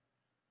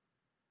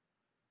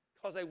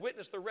 Because they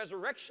witnessed the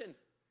resurrection.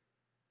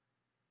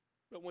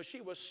 But when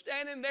she was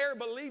standing there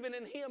believing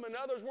in him and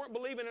others weren't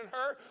believing in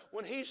her,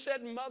 when he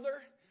said,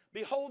 mother,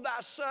 behold thy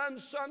son,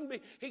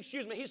 he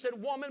said,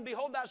 woman,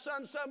 behold thy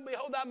son,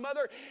 behold thy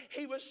mother.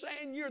 He was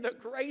saying, you're the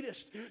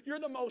greatest. You're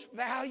the most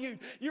valued.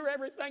 You're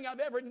everything I've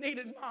ever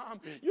needed, Mom.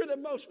 You're the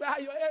most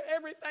valued.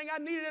 Everything I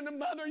needed in a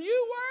mother,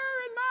 you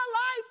were in my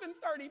life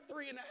in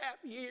 33 and a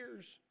half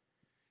years.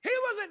 He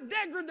wasn't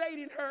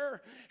degrading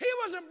her. He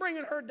wasn't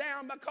bringing her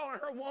down by calling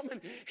her woman.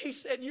 He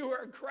said, you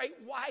are a great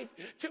wife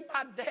to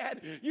my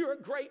dad. You're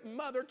a great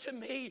mother to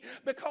me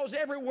because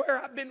everywhere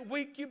I've been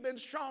weak, you've been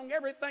strong.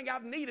 Everything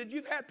I've needed,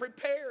 you've had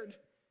prepared.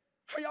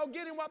 Are y'all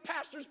getting what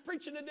Pastor's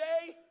preaching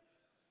today?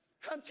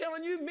 I'm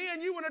telling you,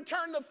 men, you want to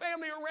turn the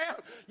family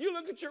around. You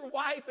look at your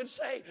wife and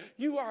say,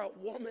 you are a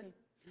woman.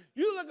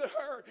 You look at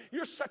her,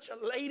 you're such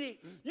a lady.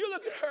 You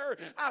look at her,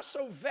 I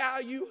so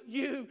value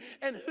you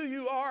and who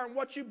you are and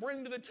what you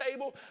bring to the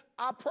table.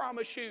 I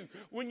promise you,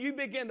 when you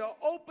begin to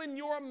open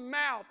your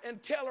mouth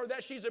and tell her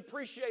that she's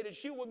appreciated,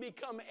 she will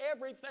become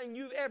everything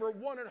you've ever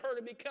wanted her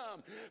to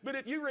become. But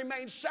if you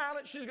remain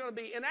silent, she's going to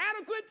be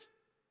inadequate,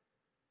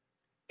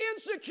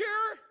 insecure,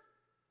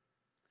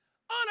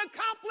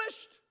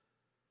 unaccomplished,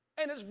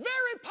 and it's very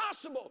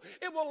possible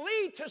it will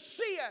lead to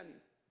sin.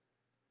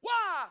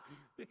 Why?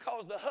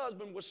 Because the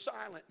husband was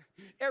silent.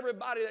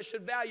 Everybody that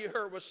should value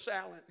her was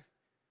silent.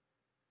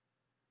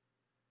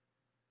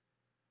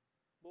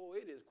 Boy,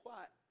 it is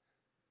quiet.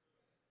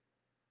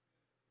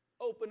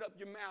 Open up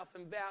your mouth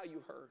and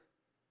value her.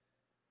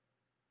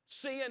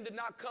 Sin did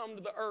not come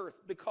to the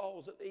earth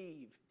because of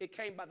Eve. It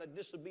came by the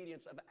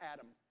disobedience of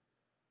Adam.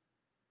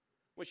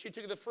 When she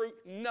took of the fruit,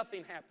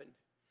 nothing happened.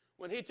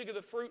 When he took of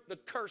the fruit, the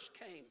curse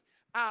came.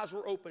 Eyes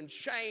were opened.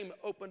 Shame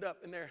opened up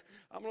in there.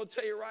 I'm going to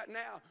tell you right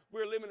now,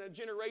 we're living in a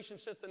generation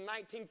since the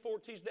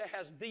 1940s that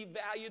has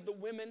devalued the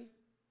women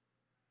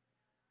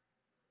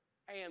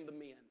and the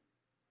men.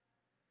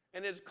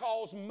 And it's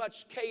caused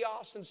much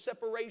chaos and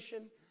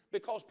separation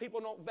because people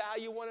don't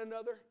value one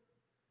another.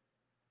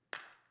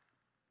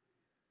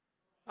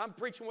 I'm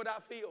preaching what I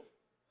feel.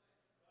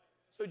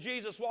 So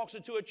Jesus walks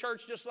into a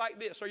church just like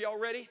this. Are y'all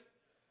ready?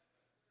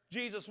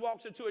 Jesus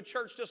walks into a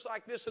church just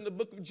like this in the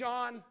book of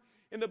John.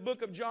 In the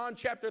book of John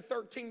chapter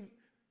 13,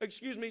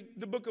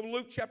 the book of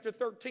Luke chapter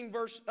 13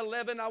 verse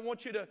 11. I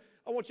want you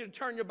to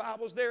turn your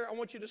Bibles there. I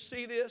want you to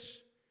see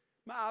this.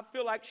 I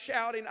feel like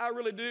shouting. I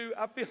really do.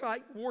 I feel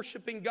like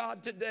worshiping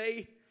God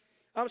today.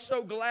 I'm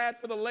so glad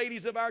for the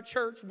ladies of our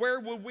church.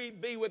 Where would we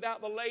be without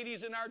the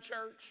ladies in our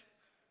church?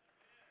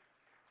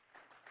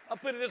 I'll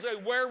put it this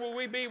way. Where will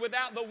we be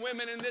without the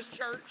women in this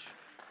church?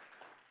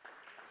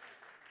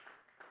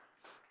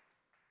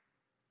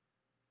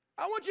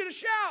 I want you to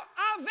shout,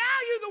 I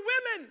value the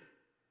women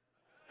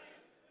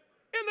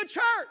in the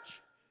church.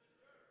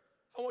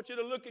 I want you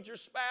to look at your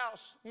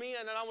spouse, men,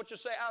 and I want you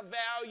to say, I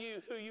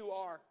value who you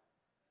are.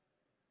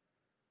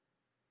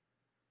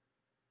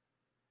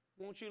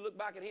 I want you to look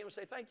back at him and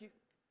say, thank you.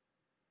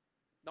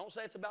 Don't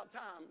say it's about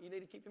time. You need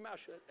to keep your mouth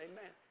shut.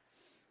 Amen.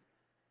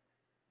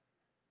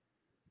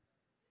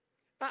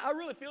 I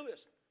really feel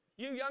this.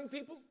 You young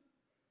people,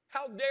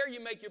 how dare you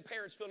make your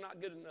parents feel not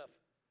good enough?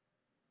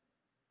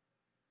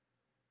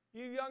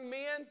 You young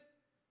men,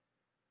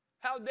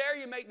 how dare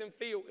you make them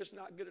feel it's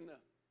not good enough?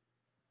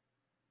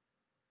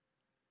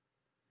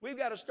 We've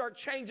got to start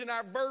changing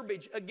our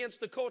verbiage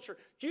against the culture.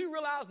 Do you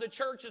realize the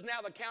church is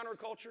now the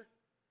counterculture?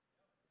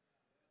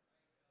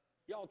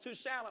 Y'all too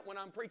silent when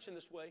I'm preaching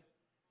this way.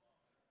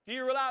 Do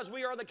you realize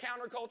we are the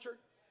counterculture?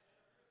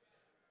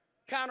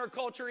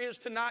 Counterculture is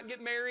to not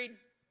get married,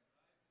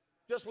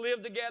 just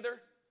live together,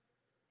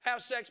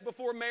 have sex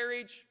before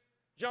marriage,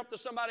 jump to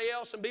somebody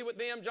else and be with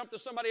them, jump to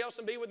somebody else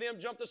and be with them,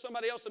 jump to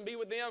somebody else and be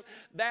with them.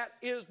 That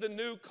is the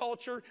new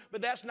culture,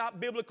 but that's not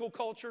biblical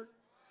culture.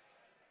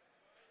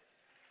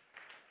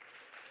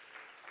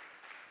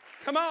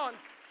 Come on.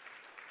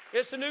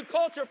 It's the new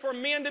culture for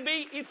men to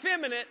be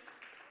effeminate.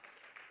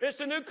 It's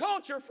the new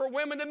culture for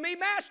women to be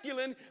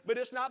masculine, but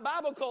it's not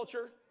Bible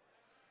culture.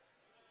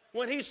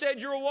 When he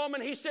said you're a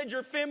woman, he said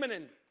you're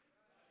feminine.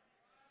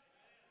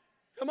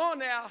 Come on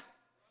now.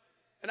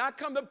 And I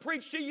come to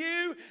preach to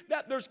you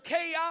that there's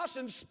chaos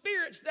and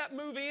spirits that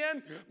move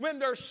in when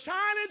there's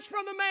silence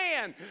from the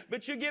man.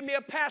 But you give me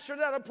a pastor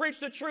that'll preach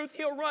the truth,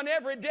 he'll run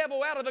every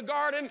devil out of the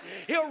garden.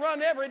 He'll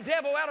run every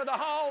devil out of the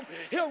home.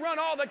 He'll run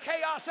all the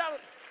chaos out of...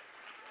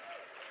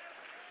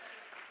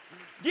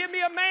 Give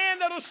me a man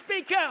that'll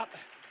speak up.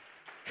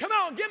 Come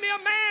on, give me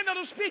a man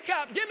that'll speak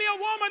up. Give me a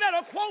woman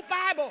that'll quote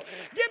Bible.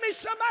 Give me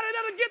somebody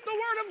that'll get the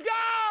word of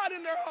God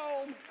in their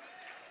home.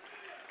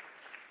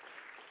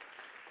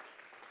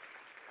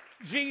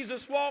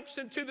 Jesus walks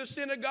into the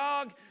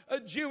synagogue, a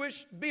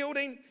Jewish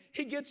building.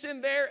 He gets in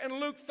there, and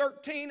Luke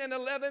 13 and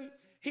 11,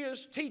 he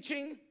is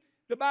teaching.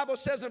 The Bible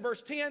says in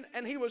verse 10,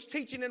 and he was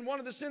teaching in one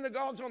of the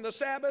synagogues on the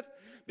Sabbath.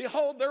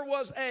 Behold, there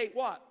was a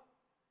what?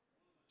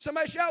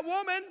 Somebody shout,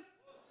 woman,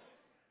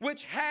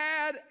 which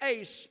had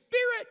a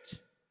spirit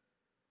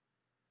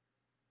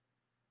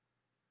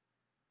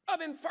of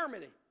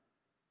infirmity.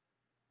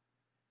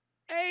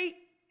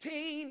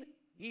 18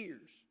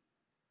 years.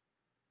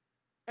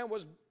 And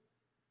was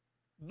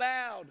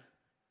bowed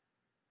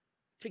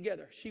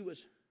together. She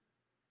was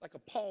like a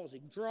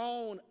palsy,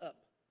 drawn up,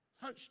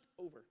 hunched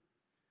over,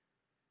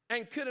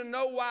 and could in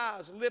no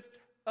wise lift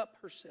up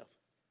herself.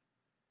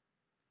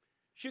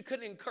 She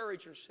couldn't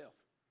encourage herself.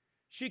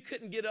 She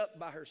couldn't get up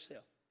by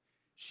herself.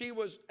 She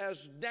was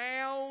as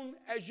down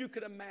as you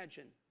could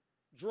imagine,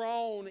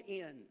 drawn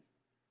in.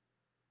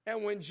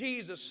 And when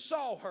Jesus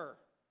saw her,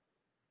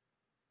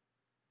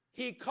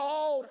 he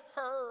called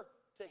her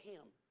to him.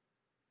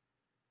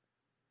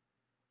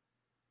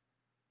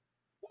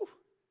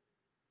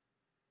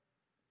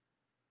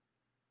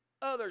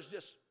 Others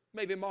just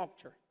maybe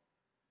mocked her.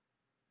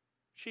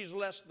 She's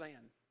less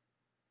than.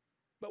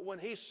 But when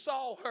he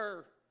saw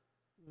her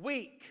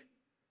weak,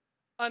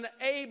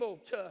 unable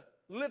to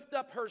lift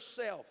up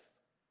herself,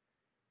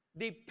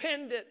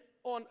 dependent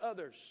on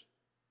others,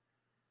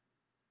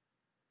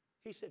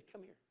 he said,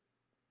 come here.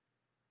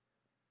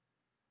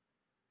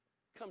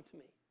 Come to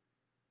me.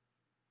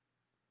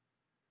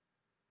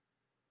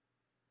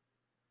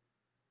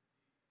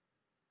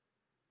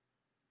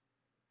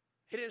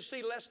 He didn't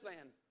see less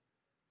than.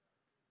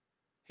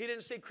 He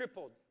didn't see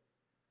crippled.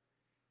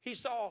 He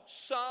saw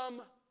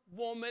some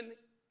woman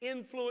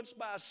influenced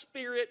by a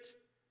spirit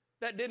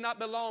that did not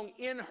belong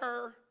in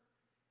her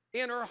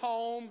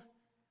home,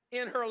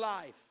 in her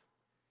life.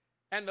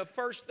 And the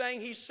first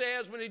thing he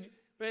says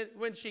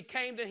when she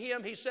came to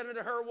him, he said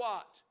unto her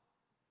what?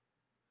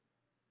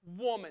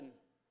 Woman,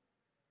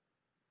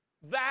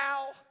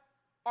 thou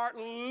art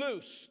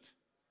loosed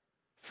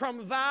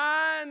from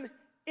thine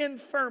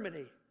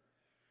infirmity.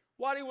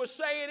 What he was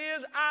saying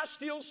is, I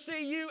still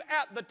see you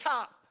at the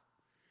top.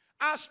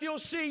 I still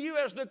see you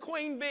as the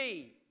queen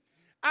bee.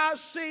 I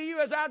see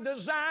you as I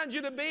designed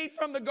you to be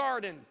from the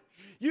garden.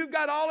 You've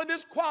got all of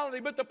this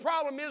quality, but the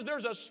problem is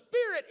there's a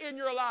spirit in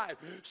your life.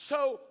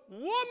 So,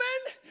 woman,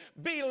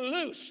 be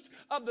loosed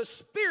of the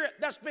spirit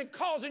that's been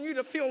causing you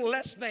to feel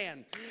less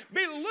than.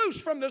 Be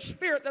loosed from the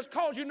spirit that's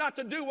caused you not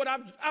to do what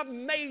I've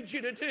made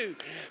you to do.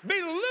 Be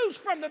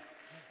loosed from the...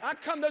 I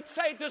come to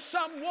say to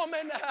some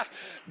woman,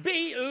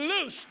 be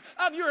loosed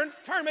of your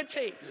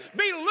infirmity.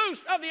 Be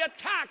loosed of the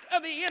attack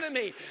of the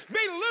enemy.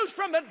 Be loosed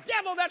from the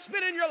devil that's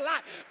been in your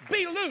life.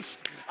 Be loosed.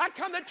 I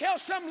come to tell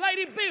some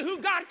lady, be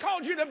who God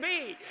called you to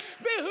be.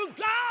 Be who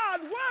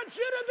God wants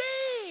you to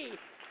be.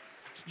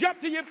 Jump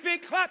to your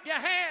feet, clap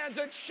your hands,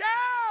 and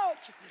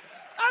shout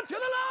unto the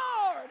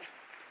Lord.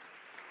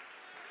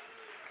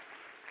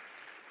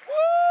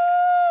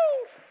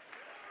 Woo!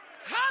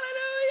 Hallelujah!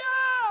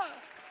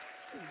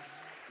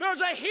 There's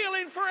a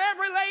healing for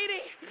every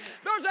lady.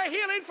 There's a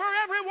healing for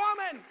every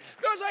woman.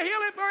 There's a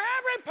healing for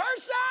every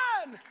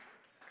person.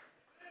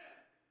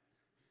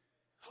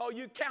 Oh,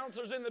 you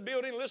counselors in the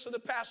building, listen to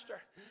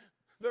Pastor.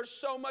 There's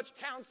so much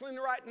counseling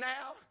right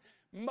now.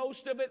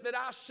 Most of it that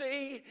I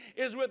see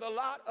is with a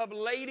lot of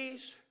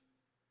ladies.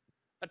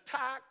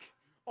 Attack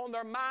on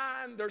their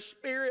mind, their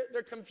spirit,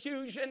 their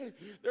confusion.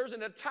 There's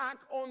an attack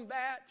on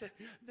that.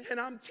 And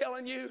I'm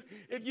telling you,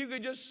 if you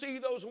could just see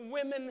those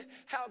women,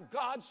 how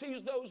God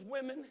sees those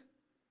women.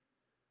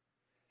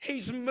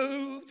 He's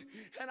moved,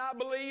 and I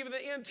believe in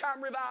the end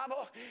time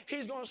revival,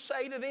 he's going to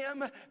say to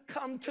them,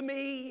 come to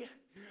me.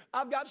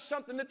 I've got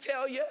something to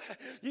tell you.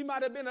 You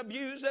might have been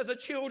abused as a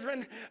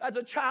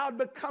child,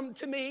 but come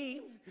to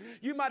me.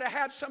 You might have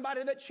had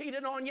somebody that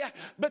cheated on you,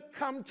 but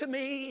come to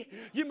me.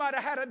 You might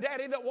have had a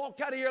daddy that walked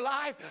out of your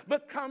life,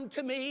 but come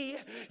to me.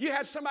 You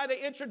had somebody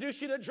that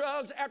introduced you to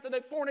drugs after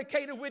they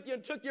fornicated with you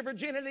and took your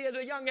virginity at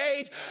a young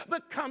age,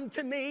 but come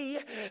to me.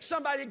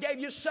 Somebody gave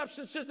you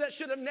substances that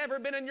should have never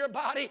been in your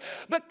body,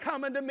 but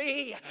come unto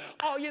me.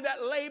 All you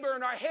that labor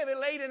and are heavy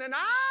laden, and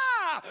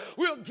I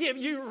will give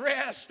you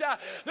rest.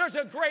 There's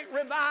a great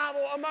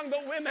revival among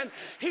the women.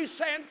 He's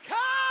saying,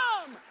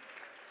 come.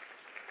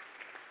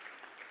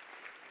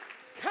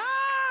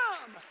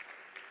 Come.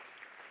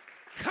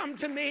 come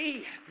to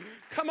me.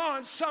 Come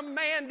on, some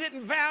man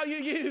didn't value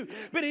you,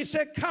 but he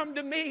said, come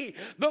to me.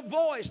 The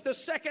voice, the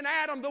second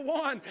Adam, the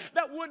one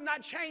that would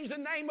not change the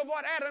name of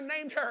what Adam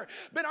named her.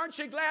 But aren't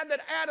you glad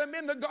that Adam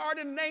in the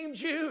garden named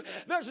you?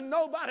 There's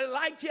nobody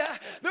like you.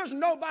 There's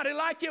nobody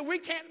like you. We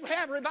can't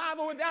have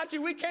revival without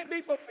you. We can't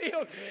be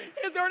fulfilled.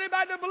 Is there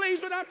anybody that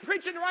believes what I'm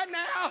preaching right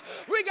now?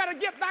 We got to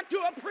get back to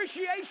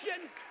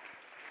appreciation.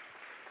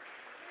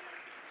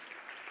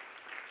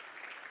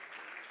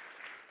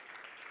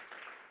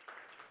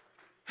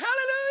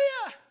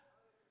 Hallelujah.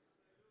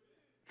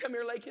 Come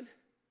here, Lakin.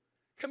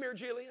 Come here,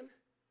 Jillian.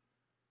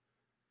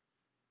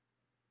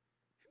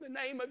 In the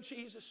name of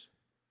Jesus.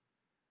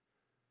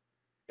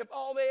 If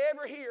all they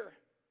ever hear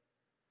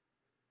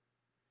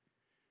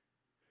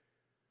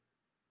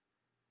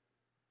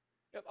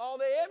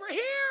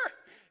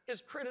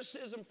is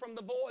criticism from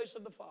the voice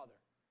of the Father,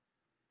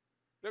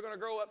 they're going to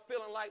grow up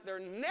feeling like they're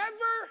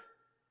never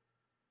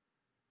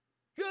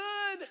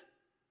good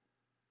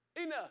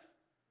enough.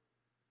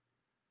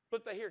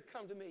 But they hear,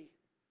 come to me.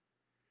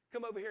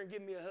 Come over here and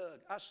give me a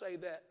hug. I say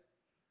that.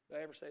 Did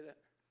I ever say that?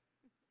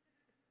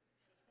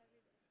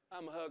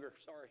 I'm a hugger,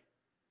 sorry.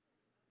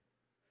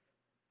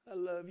 I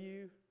love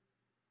you.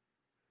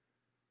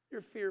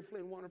 You're fearfully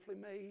and wonderfully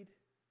made.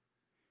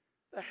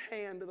 The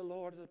hand of the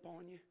Lord is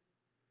upon you.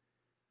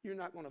 You're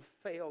not going to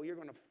fail. You're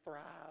going to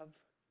thrive.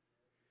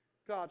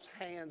 God's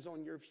hand's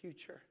on your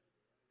future.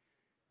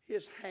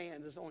 His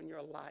hand is on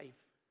your life.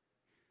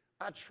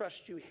 I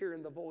trust you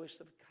hearing the voice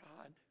of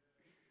God.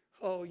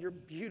 Oh, you're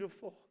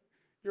beautiful.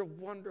 You're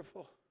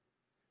wonderful.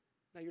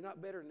 Now, you're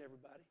not better than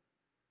everybody.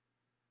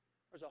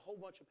 There's a whole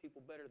bunch of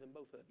people better than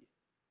both of you.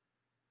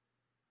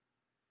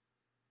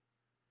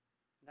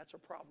 And that's a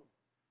problem.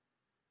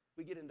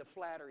 We get into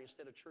flattery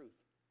instead of truth.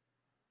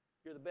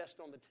 You're the best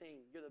on the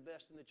team. You're the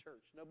best in the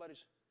church.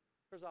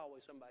 There's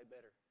always somebody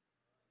better.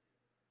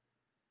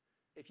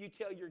 If you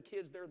tell your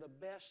kids they're the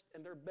best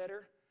and they're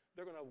better,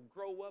 they're going to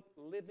grow up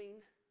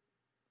living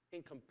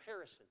in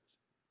comparisons.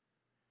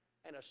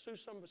 And as soon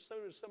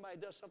as somebody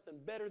does something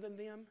better than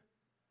them,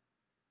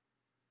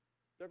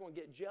 they're going to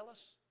get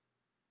jealous.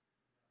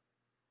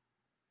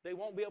 They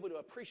won't be able to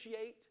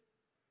appreciate.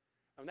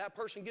 And when that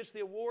person gets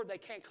the award, they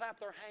can't clap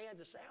their hands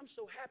and say, I'm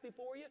so happy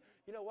for you.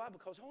 You know why?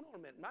 Because, hold on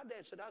a minute, my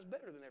dad said I was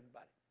better than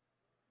everybody.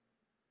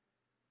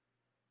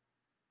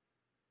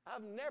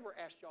 I've never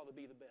asked y'all to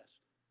be the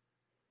best.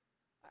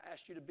 I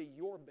asked you to be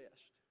your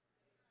best.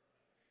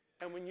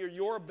 And when you're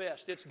your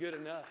best, it's good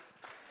enough.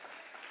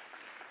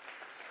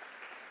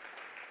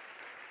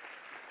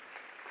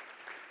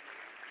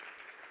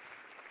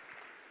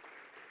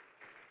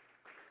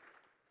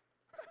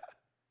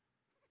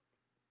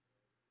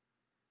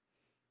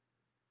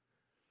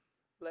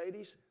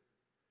 Ladies,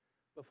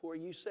 before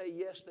you say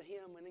yes to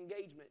him in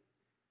engagement,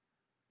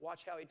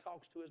 watch how he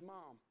talks to his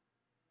mom.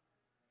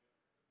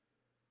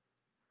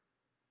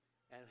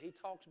 And if he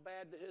talks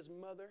bad to his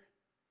mother,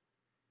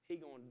 he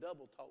going to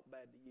double talk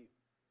bad to you.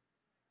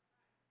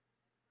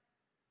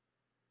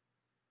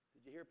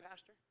 Did you hear,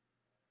 Pastor?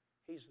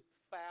 He's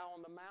foul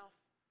in the mouth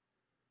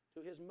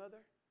to his mother.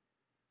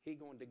 He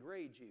going to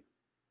degrade you.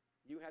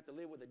 You have to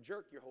live with a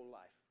jerk your whole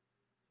life.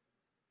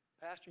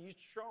 Pastor, you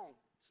strong.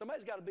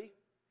 Somebody's got to be.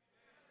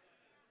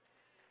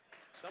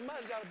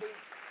 Somebody's got to be.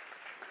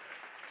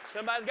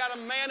 Somebody's got to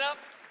man up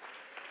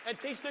and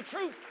teach the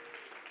truth.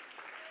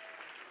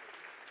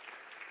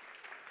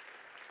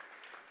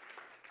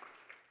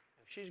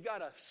 If she's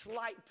got a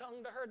slight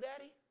tongue to her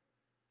daddy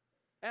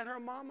and her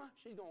mama,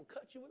 she's going to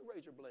cut you with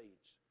razor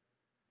blades.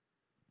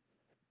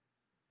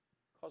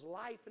 Because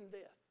life and death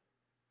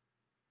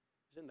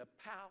is in the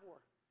power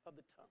of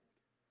the tongue.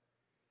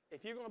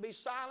 If you're going to be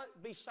silent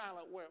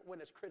when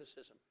it's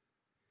criticism.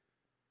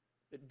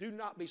 But do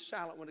not be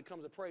silent when it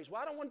comes to praise.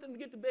 Well, I don't want them to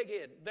get the big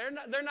head. They're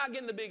not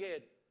getting the big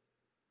head.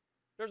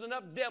 There's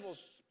enough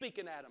devils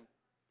speaking at them.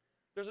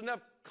 There's enough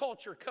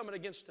culture coming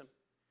against them.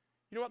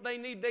 You know what they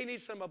need? They need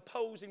some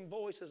opposing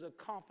voices of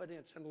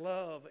confidence and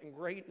love and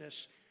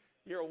greatness.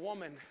 You're a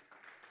woman.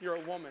 You're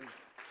a woman.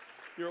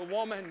 You're a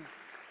woman.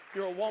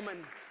 You're a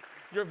woman.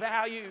 You're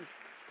valued.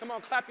 Come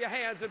on, clap your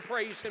hands and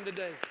praise him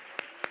today.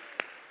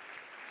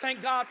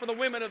 Thank God for the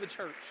women of the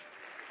church.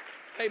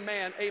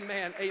 Amen,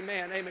 amen,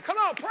 amen, amen. Come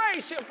on,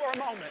 praise him for a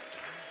moment.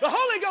 The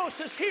Holy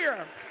Ghost is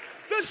here.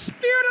 The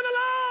Spirit of the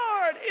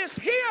Lord is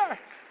here.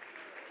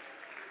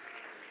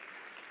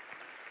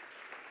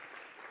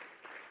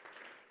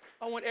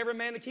 I want every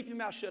man to keep your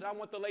mouth shut. I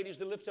want the ladies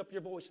to lift up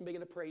your voice and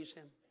begin to praise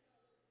him.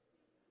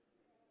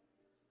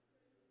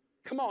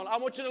 Come on, I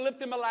want you to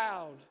lift him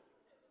aloud.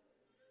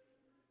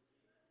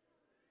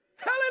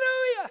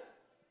 Hallelujah.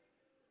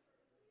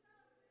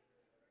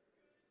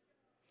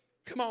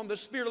 Come on, the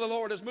Spirit of the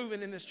Lord is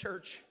moving in this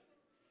church.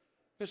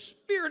 The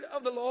Spirit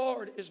of the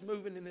Lord is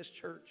moving in this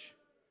church.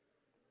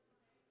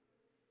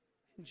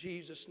 In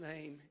Jesus'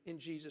 name, in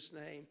Jesus'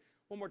 name.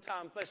 One more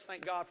time, let's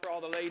thank God for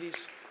all the ladies.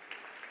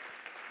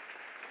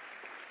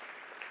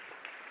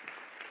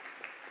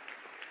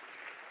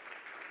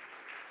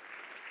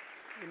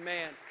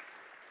 Amen.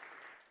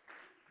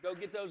 Go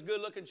get those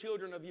good-looking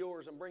children of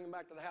yours and bring them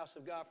back to the house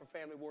of God for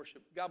family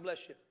worship. God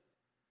bless you.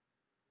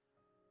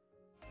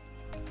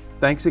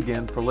 Thanks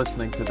again for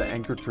listening to the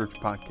Anchor Church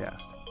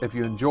podcast. If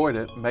you enjoyed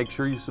it, make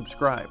sure you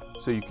subscribe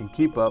so you can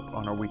keep up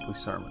on our weekly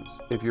sermons.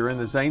 If you're in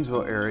the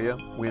Zanesville area,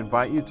 we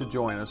invite you to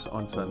join us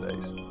on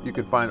Sundays. You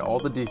can find all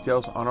the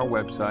details on our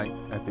website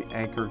at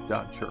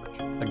theanchor.church.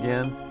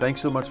 Again,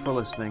 thanks so much for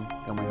listening,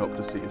 and we hope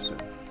to see you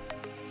soon.